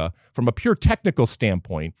America, from a pure technical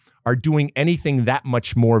standpoint, are doing anything that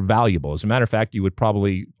much more valuable. As a matter of fact, you would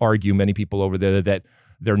probably argue, many people over there, that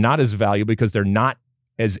they're not as valuable because they're not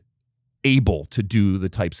as able to do the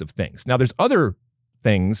types of things. Now, there's other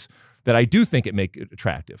things that I do think it make it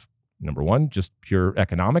attractive. Number one, just pure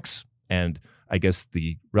economics, and I guess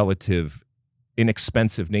the relative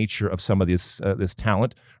inexpensive nature of some of this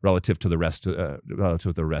talent relative to the rest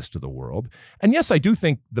of the world. And yes, I do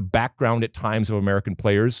think the background at times of American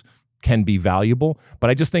players can be valuable, but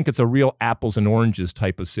I just think it's a real apples and oranges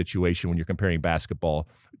type of situation when you're comparing basketball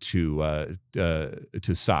to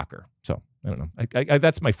soccer. So I don't know.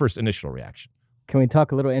 That's my first initial reaction. Can we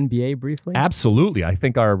talk a little NBA briefly? Absolutely. I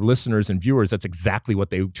think our listeners and viewers, that's exactly what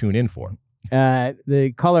they tune in for.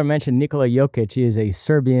 The caller mentioned Nikola Jokic. He is a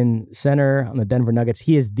Serbian center on the Denver Nuggets.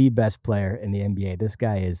 He is the best player in the NBA. This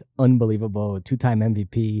guy is unbelievable, two-time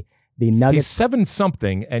MVP. The Nuggets. He's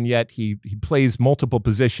 7-something, and yet he plays multiple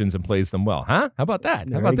positions and plays them well. Huh? How about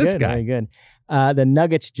that? How about this guy? Very good. The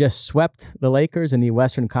Nuggets just swept the Lakers in the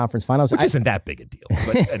Western Conference Finals. Which isn't that big a deal.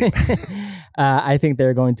 But anyway. I think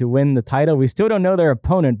they're going to win the title. We still don't know their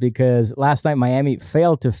opponent because last night Miami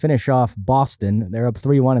failed to finish off Boston. They're up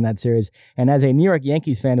 3-1 in that series. And as a New York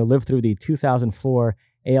Yankees fan who lived through the 2004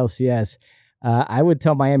 ALCS, I would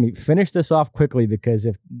tell Miami, finish this off quickly, because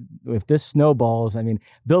if this snowballs, I mean,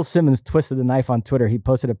 Bill Simmons twisted the knife on Twitter. He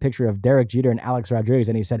posted a picture of Derek Jeter and Alex Rodriguez,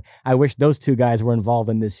 and he said, I wish those two guys were involved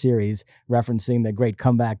in this series, referencing the great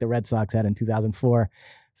comeback the Red Sox had in 2004.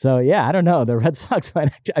 So, yeah, I don't know. The Red Sox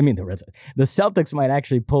might actually, the Celtics might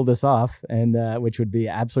actually pull this off, and which would be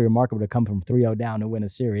absolutely remarkable to come from 3-0 down to win a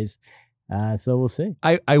series. So we'll see.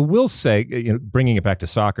 I will say, bringing it back to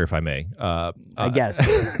soccer, if I may. I guess.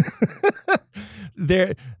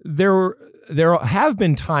 There have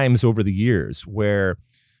been times over the years where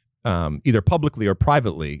either publicly or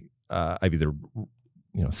privately, I've either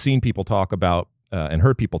seen people talk about and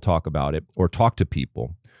heard people talk about it, or talk to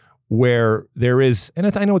people where there is,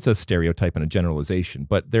 and I know it's a stereotype and a generalization,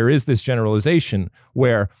 but there is this generalization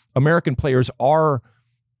where American players are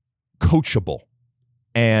coachable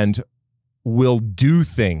and will do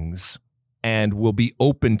things and will be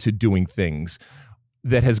open to doing things,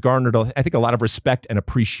 that has garnered, I think, a lot of respect and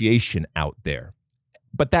appreciation out there.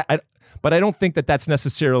 But I don't think that that's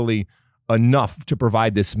necessarily enough to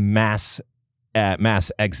provide this mass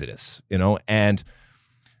exodus, And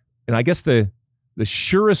I guess the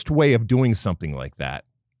surest way of doing something like that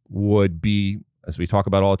would be, as we talk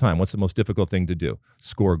about all the time, what's the most difficult thing to do?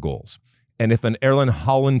 Score goals. And if an Erling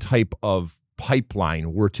Haaland type of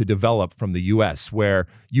pipeline were to develop from the U.S., where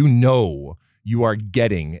you are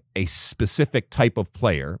getting a specific type of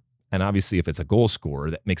player, and obviously if it's a goal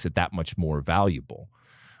scorer, that makes it that much more valuable,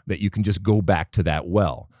 that you can just go back to that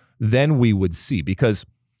well. Then we would see, because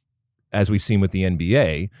as we've seen with the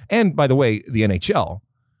NBA, and by the way, the NHL,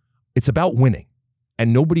 it's about winning.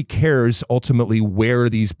 And nobody cares ultimately where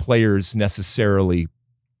these players necessarily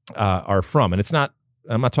are from. And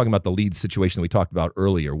I'm not talking about the Leeds situation that we talked about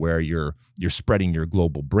earlier, where you're spreading your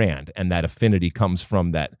global brand, and that affinity comes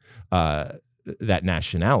from that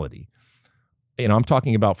nationality. I'm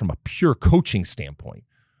talking about from a pure coaching standpoint.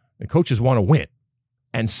 The coaches want to win,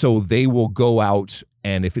 and so they will go out,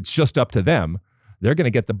 and if it's just up to them, they're going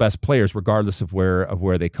to get the best players regardless of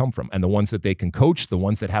where they come from. And the ones that they can coach, the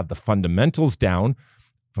ones that have the fundamentals down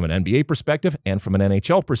from an NBA perspective and from an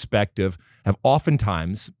NHL perspective, have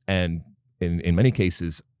oftentimes, and in many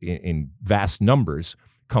cases, in vast numbers,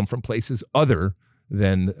 come from places other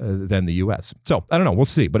than the U.S. So I don't know. We'll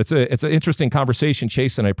see. But it's an interesting conversation,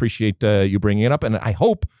 Chase, and I appreciate you bringing it up. And I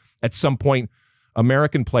hope at some point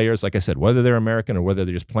American players, like I said, whether they're American or whether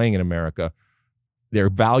they're just playing in America, their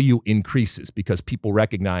value increases because people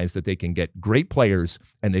recognize that they can get great players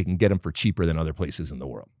and they can get them for cheaper than other places in the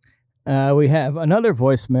world. We have another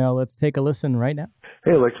voicemail. Let's take a listen right now.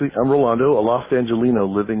 Hey, Alexi. I'm Rolando, a Los Angelino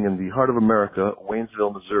living in the heart of America,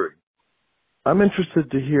 Waynesville, Missouri. I'm interested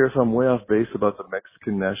to hear if I'm way off base about the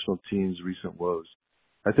Mexican national team's recent woes.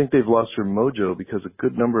 I think they've lost their mojo because a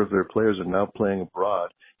good number of their players are now playing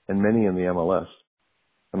abroad, and many in the MLS.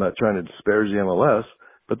 I'm not trying to disparage the MLS,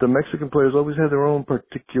 but the Mexican players always had their own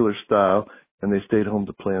particular style, and they stayed home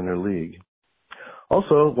to play in their league.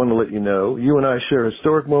 Also, want to let you know, you and I share a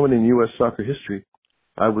historic moment in U.S. soccer history.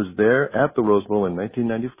 I was there at the Rose Bowl in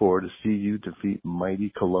 1994 to see you defeat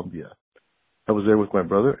mighty Colombia. I was there with my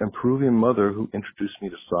brother and Peruvian mother who introduced me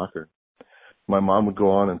to soccer. My mom would go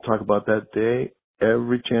on and talk about that day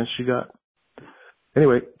every chance she got.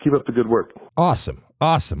 Anyway, keep up the good work. Awesome.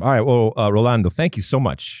 All right. Well, Rolando, thank you so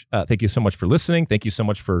much. Thank you so much for listening. Thank you so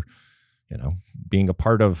much for, being a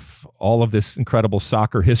part of all of this incredible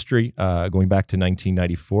soccer history, going back to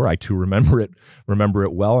 1994. I too remember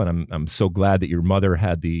it well, and I'm so glad that your mother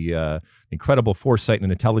had the incredible foresight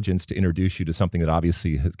and intelligence to introduce you to something that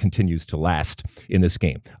obviously continues to last in this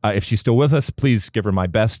game. If she's still with us, please give her my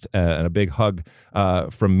best and a big hug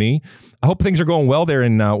from me. I hope things are going well there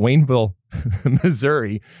in Wayneville,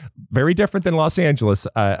 Missouri. Very different than Los Angeles,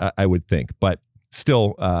 I would think, but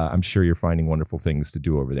still, I'm sure you're finding wonderful things to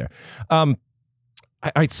do over there.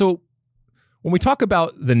 All right, so when we talk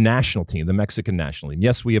about the national team, the Mexican national team,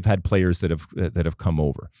 yes, we have had players that have come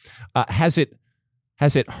over. Has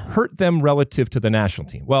it hurt them relative to the national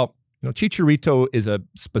team? Well, Chicharito is a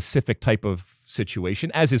specific type of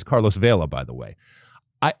situation, as is Carlos Vela, by the way.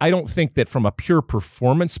 I don't think that from a pure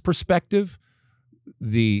performance perspective,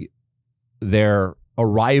 their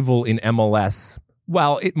arrival in MLS,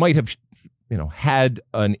 while it might have had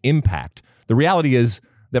an impact, the reality is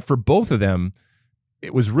that for both of them,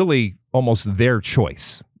 it was really almost their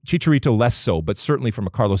choice. Chicharito less so, but certainly from a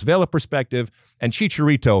Carlos Vela perspective, and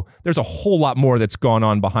Chicharito, there's a whole lot more that's gone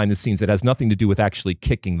on behind the scenes that has nothing to do with actually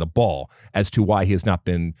kicking the ball as to why he has not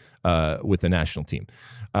been with the national team.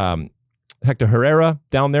 Hector Herrera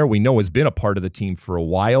down there, we know has been a part of the team for a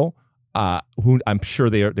while. Who I'm sure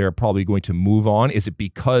they're probably going to move on. Is it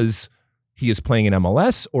because he is playing in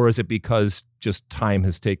MLS, or is it because just time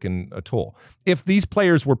has taken a toll? If these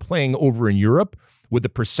players were playing over in Europe, would the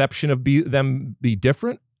perception of them be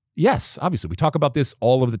different? Yes, obviously. We talk about this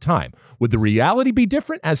all of the time. Would the reality be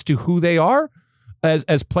different as to who they are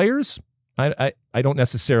as players? I don't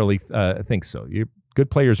necessarily think so. Good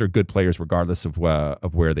players are good players regardless of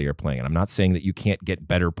where they are playing. And I'm not saying that you can't get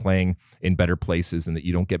better playing in better places and that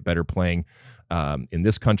you don't get better playing in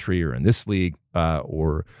this country or in this league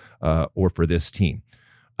or for this team.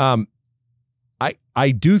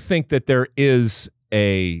 I do think that there is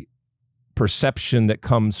a perception that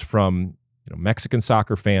comes from Mexican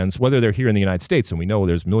soccer fans, whether they're here in the United States, and we know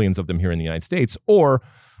there's millions of them here in the United States, or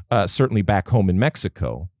certainly back home in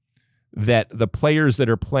Mexico, that the players that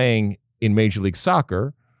are playing in Major League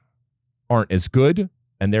Soccer aren't as good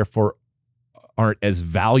and therefore aren't as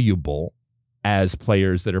valuable as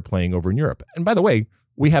players that are playing over in Europe. And by the way,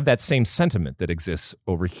 we have that same sentiment that exists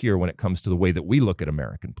over here when it comes to the way that we look at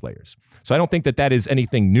American players. So I don't think that is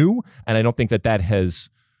anything new, and I don't think that has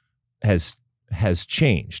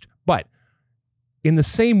changed. But in the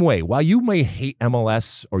same way, while you may hate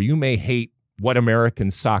MLS or you may hate what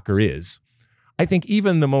American soccer is, I think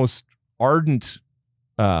even the most ardent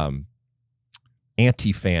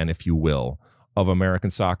anti-fan, if you will, of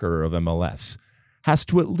American soccer or of MLS has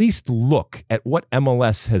to at least look at what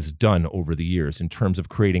MLS has done over the years in terms of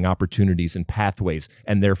creating opportunities and pathways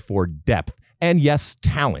and therefore depth and, yes,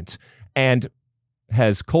 talent, and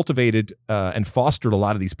has cultivated and fostered a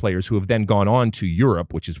lot of these players who have then gone on to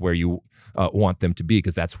Europe, which is where you want them to be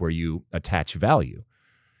because that's where you attach value.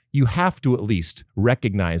 You have to at least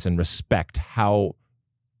recognize and respect how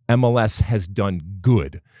MLS has done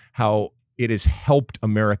good, how it has helped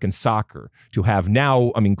American soccer to have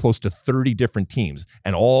now, close to 30 different teams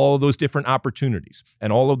and all those different opportunities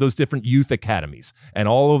and all of those different youth academies and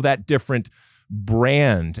all of that different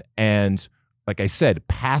brand and, like I said,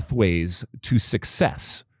 pathways to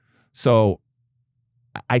success. So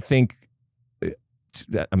I think,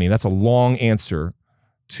 that's a long answer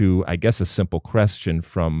to, I guess, a simple question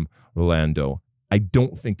from Rolando. I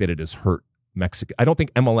don't think that it has hurt Mexico. I don't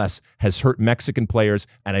think MLS has hurt Mexican players,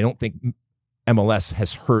 and I don't think MLS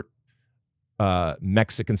has hurt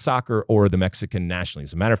Mexican soccer or the Mexican national league.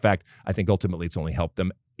 As a matter of fact, I think ultimately it's only helped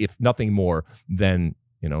them, if nothing more than,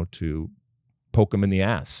 to poke them in the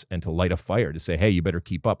ass and to light a fire to say, hey, you better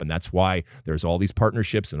keep up. And that's why there's all these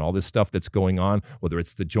partnerships and all this stuff that's going on, whether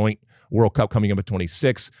it's the joint World Cup coming up at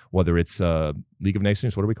 26, whether it's League of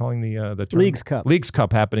Nations, what are we calling the tournament? Leagues Cup. Leagues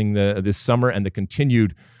Cup happening this summer, and the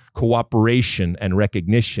continued cooperation and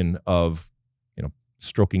recognition of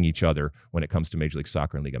stroking each other when it comes to Major League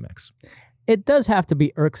Soccer and Liga MX. It does have to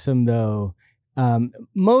be irksome, though.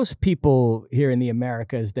 Most people here in the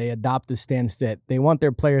Americas, they adopt the stance that they want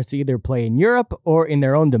their players to either play in Europe or in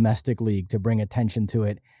their own domestic league to bring attention to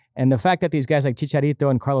it. And the fact that these guys like Chicharito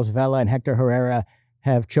and Carlos Vela and Hector Herrera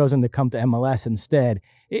have chosen to come to MLS instead,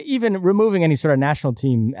 even removing any sort of national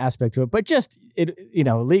team aspect to it, but just,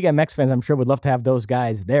 Liga MX fans, I'm sure, would love to have those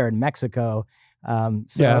guys there in Mexico.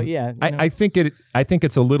 I think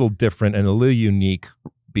it's a little different and a little unique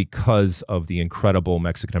because of the incredible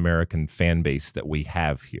Mexican-American fan base that we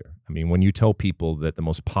have here. When you tell people that the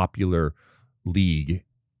most popular league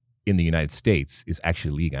in the United States is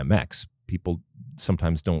actually Liga MX, people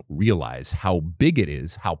sometimes don't realize how big it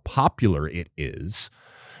is, how popular it is.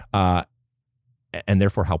 and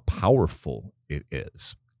therefore how powerful it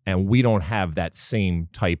is. And we don't have that same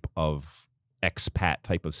type of expat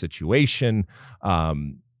type of situation.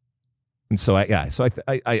 And so, I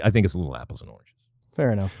think it's a little apples and oranges.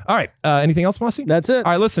 Fair enough. All right. Anything else, Mossy? That's it.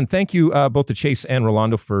 All right. Listen, thank you both to Chase and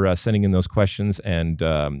Rolando for sending in those questions and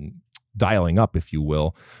dialing up, if you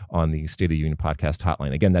will, on the State of the Union podcast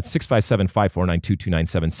hotline. Again, that's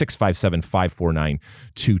 657-549-2297,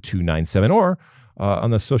 657-549-2297, or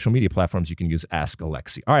on the social media platforms, you can use Ask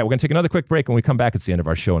Alexi. All right, we're going to take another quick break. When we come back, it's the end of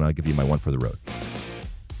our show, and I'll give you my one for the road.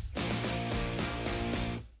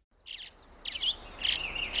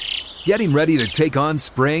 Getting ready to take on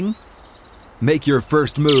spring? Make your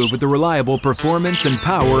first move with the reliable performance and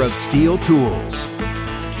power of Steel tools.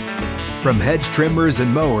 From hedge trimmers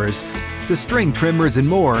and mowers to string trimmers and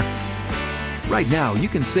more, right now you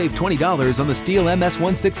can save $20 on the Steel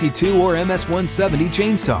MS-162 or MS-170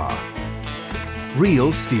 chainsaw.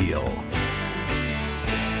 Real Steel.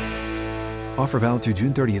 Offer valid through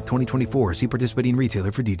June 30th, 2024. See participating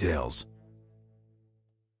retailer for details.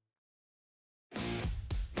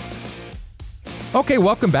 Okay,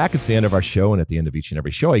 welcome back. It's the end of our show, and at the end of each and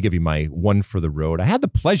every show, I give you my one for the road. I had the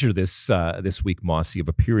pleasure this week, Mossy, of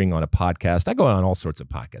appearing on a podcast. I go on all sorts of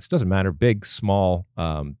podcasts. Doesn't matter, big, small,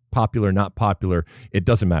 popular, not popular. It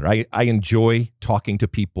doesn't matter. I enjoy talking to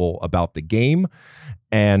people about the game,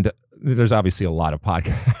 and there's obviously a lot of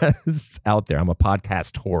podcasts out there. I'm a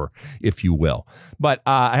podcast whore, if you will. But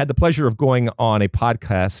I had the pleasure of going on a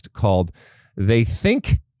podcast called They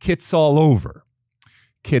Think Kits All Over.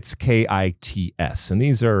 Kits, Kits. And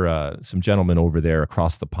these are some gentlemen over there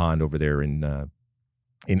across the pond over there in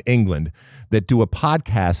England that do a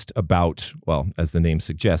podcast about, well, as the name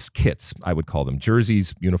suggests, kits. I would call them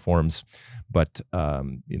jerseys, uniforms, but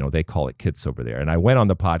they call it kits over there. And I went on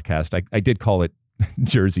the podcast. I did call it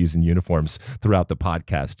jerseys and uniforms throughout the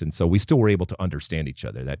podcast. And so we still were able to understand each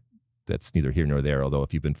other. That's neither here nor there. Although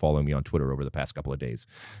if you've been following me on Twitter over the past couple of days,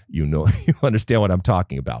 you understand what I'm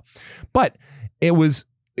talking about. But it was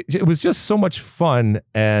just so much fun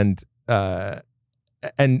and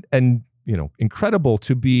incredible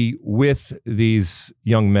to be with these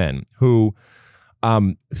young men who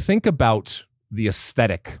think about the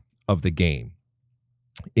aesthetic of the game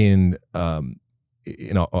in a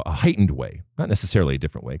heightened way, not necessarily a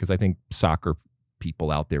different way, because I think soccer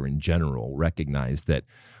people out there in general recognize that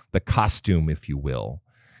the costume, if you will,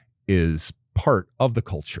 is part of the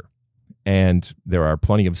culture. And there are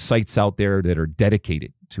plenty of sites out there that are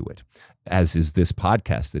dedicated to it, as is this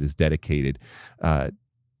podcast that is dedicated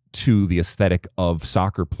to the aesthetic of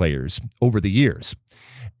soccer players over the years.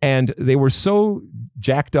 And they were so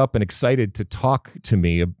jacked up and excited to talk to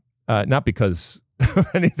me, not because of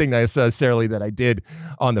anything necessarily that I did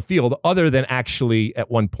on the field, other than actually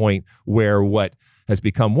at one point where what has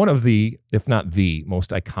become one of the, if not the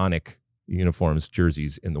most iconic uniforms,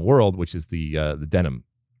 jerseys in the world, which is the denim.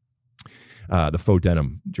 The faux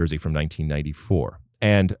denim jersey from 1994.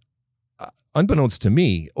 And unbeknownst to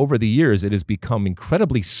me, over the years, it has become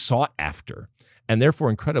incredibly sought after and therefore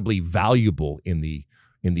incredibly valuable in the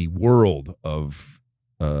world of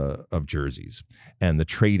jerseys and the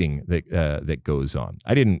trading that goes on.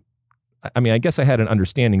 I guess I had an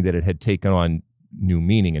understanding that it had taken on new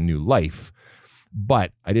meaning and new life,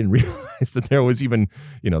 but I didn't realize that there was even,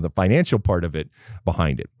 the financial part of it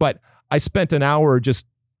behind it. But I spent an hour just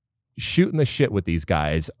shooting the shit with these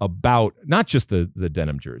guys about not just the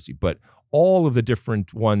denim jersey, but all of the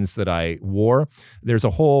different ones that I wore. There's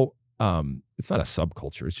a whole, it's not a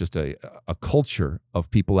subculture, it's just a culture of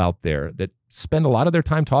people out there that spend a lot of their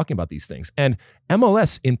time talking about these things. And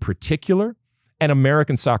MLS in particular, and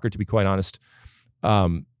American soccer, to be quite honest,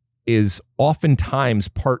 is oftentimes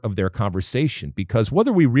part of their conversation, because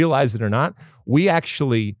whether we realize it or not, we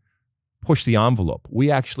actually push the envelope.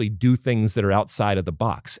 We actually do things that are outside of the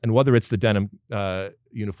box. And whether it's the denim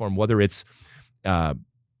uniform, whether it's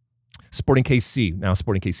Sporting KC, now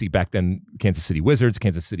Sporting KC, back then Kansas City Wizards,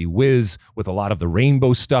 Kansas City Wiz, with a lot of the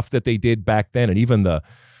rainbow stuff that they did back then, and even the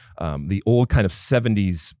old kind of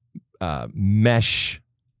 70s mesh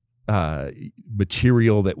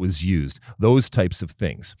material that was used, those types of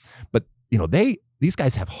things. But these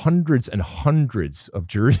guys have hundreds and hundreds of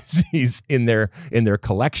jerseys in their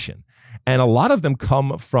collection. And a lot of them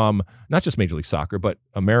come from not just Major League Soccer, but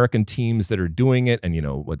American teams that are doing it. And,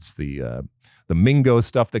 what's the Mingo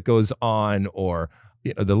stuff that goes on, or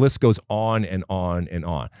the list goes on and on and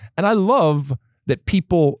on. And I love that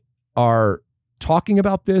people are talking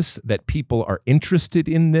about this, that people are interested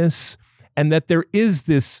in this, and that there is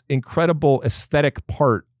this incredible aesthetic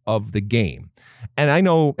part of the game. And I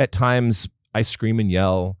know at times I scream and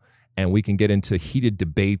yell and we can get into heated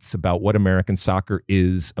debates about what American soccer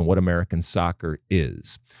is and what American soccer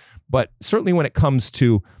is. But certainly when it comes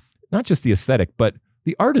to not just the aesthetic, but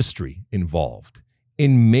the artistry involved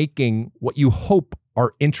in making what you hope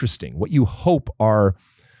are interesting, what you hope are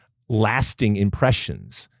lasting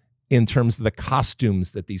impressions in terms of the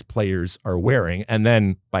costumes that these players are wearing, and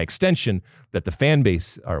then by extension, that the fan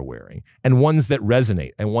base are wearing, and ones that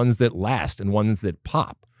resonate, and ones that last, and ones that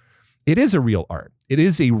pop. It is a real art. It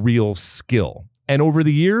is a real skill. And over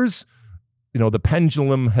the years, the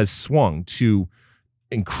pendulum has swung to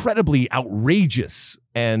incredibly outrageous,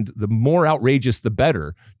 and the more outrageous, the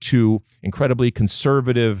better, to incredibly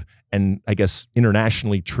conservative and, I guess,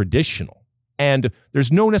 internationally traditional. And there's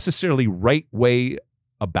no necessarily right way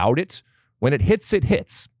about it. When it hits, it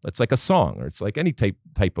hits. It's like a song, or it's like any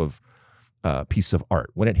type of piece of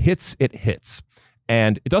art. When it hits, it hits.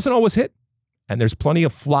 And it doesn't always hit. And there's plenty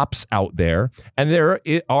of flops out there. And there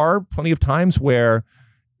are plenty of times where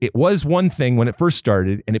it was one thing when it first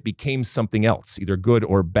started and it became something else, either good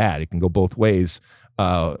or bad. It can go both ways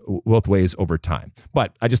over time.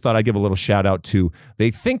 But I just thought I'd give a little shout out to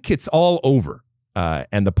They Think It's All Over.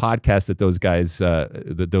 And the podcast that those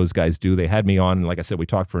guys do. They had me on, and like I said, we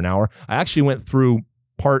talked for an hour. I actually went through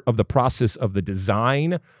part of the process of the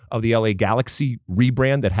design of the LA Galaxy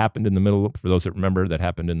rebrand that happened in the middle, for those that remember, that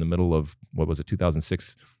happened in the middle of,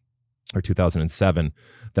 2006 or 2007,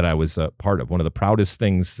 that I was part of. One of the proudest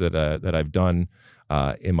things that I've done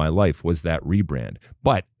in my life was that rebrand.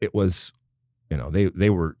 But it was, they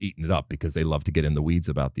were eating it up because they love to get in the weeds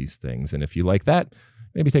about these things. And if you like that,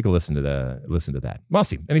 maybe take a listen to that.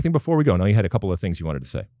 Mossy, anything before we go? No, you had a couple of things you wanted to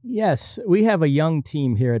say. Yes, we have a young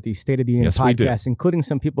team here at the State of the Union podcast, including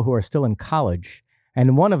some people who are still in college.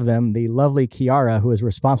 And one of them, the lovely Kiara, who is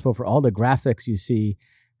responsible for all the graphics you see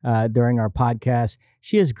during our podcast.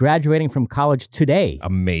 She is graduating from college today.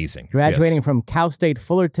 Amazing. Graduating from Cal State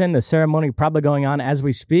Fullerton. The ceremony probably going on as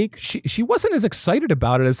we speak. She wasn't as excited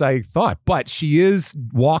about it as I thought, but she is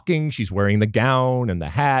walking. She's wearing the gown and the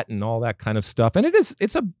hat and all that kind of stuff. And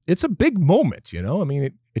it's a big moment, I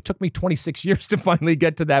mean, it took me 26 years to finally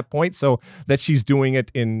get to that point, so that she's doing it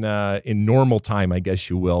in normal time, I guess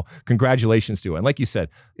you will. Congratulations to her. And like you said,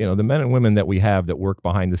 the men and women that we have that work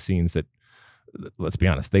behind the scenes, that, let's be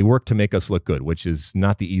honest, they work to make us look good, which is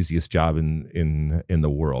not the easiest job in the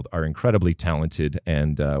world, are incredibly talented,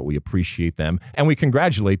 and we appreciate them. And we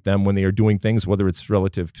congratulate them when they are doing things, whether it's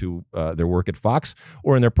relative to their work at Fox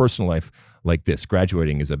or in their personal life like this.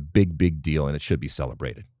 Graduating is a big, big deal, and it should be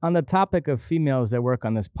celebrated. On the topic of females that work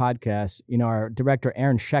on this podcast, our director,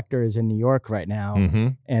 Aaron Schechter, is in New York right now. Mm-hmm.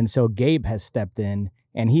 And so Gabe has stepped in.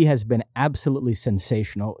 And he has been absolutely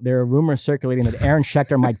sensational. There are rumors circulating that Aaron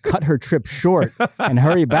Schechter might cut her trip short and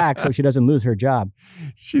hurry back so she doesn't lose her job.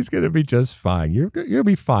 She's going to be just fine. You'll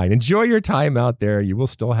be fine. Enjoy your time out there. You will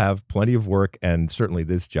still have plenty of work, and certainly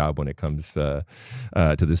this job when it comes to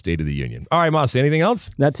the State of the Union. All right, Moss, anything else?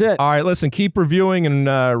 That's it. All right, listen, keep reviewing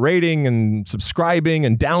and rating and subscribing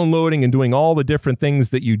and downloading and doing all the different things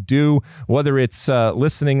that you do, whether it's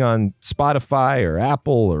listening on Spotify or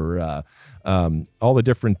Apple or all the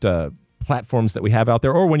different platforms that we have out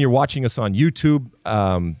there, or when you're watching us on YouTube.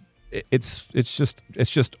 It's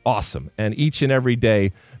just awesome. And each and every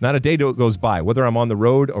day, not a day goes by, whether I'm on the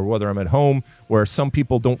road or whether I'm at home, where some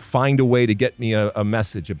people don't find a way to get me a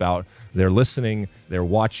message about they're listening, they're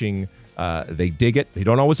watching, they dig it. They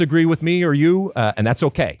don't always agree with me or you, and that's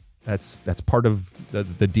okay. That's part of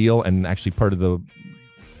the deal, and actually part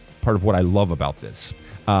of what I love about this.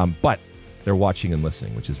 But they're watching and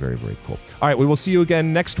listening, which is very, very cool. All right, we will see you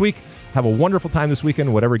again next week. Have a wonderful time this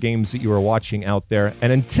weekend, whatever games that you are watching out there.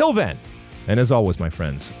 And until then, and as always, my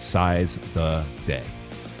friends, size the day.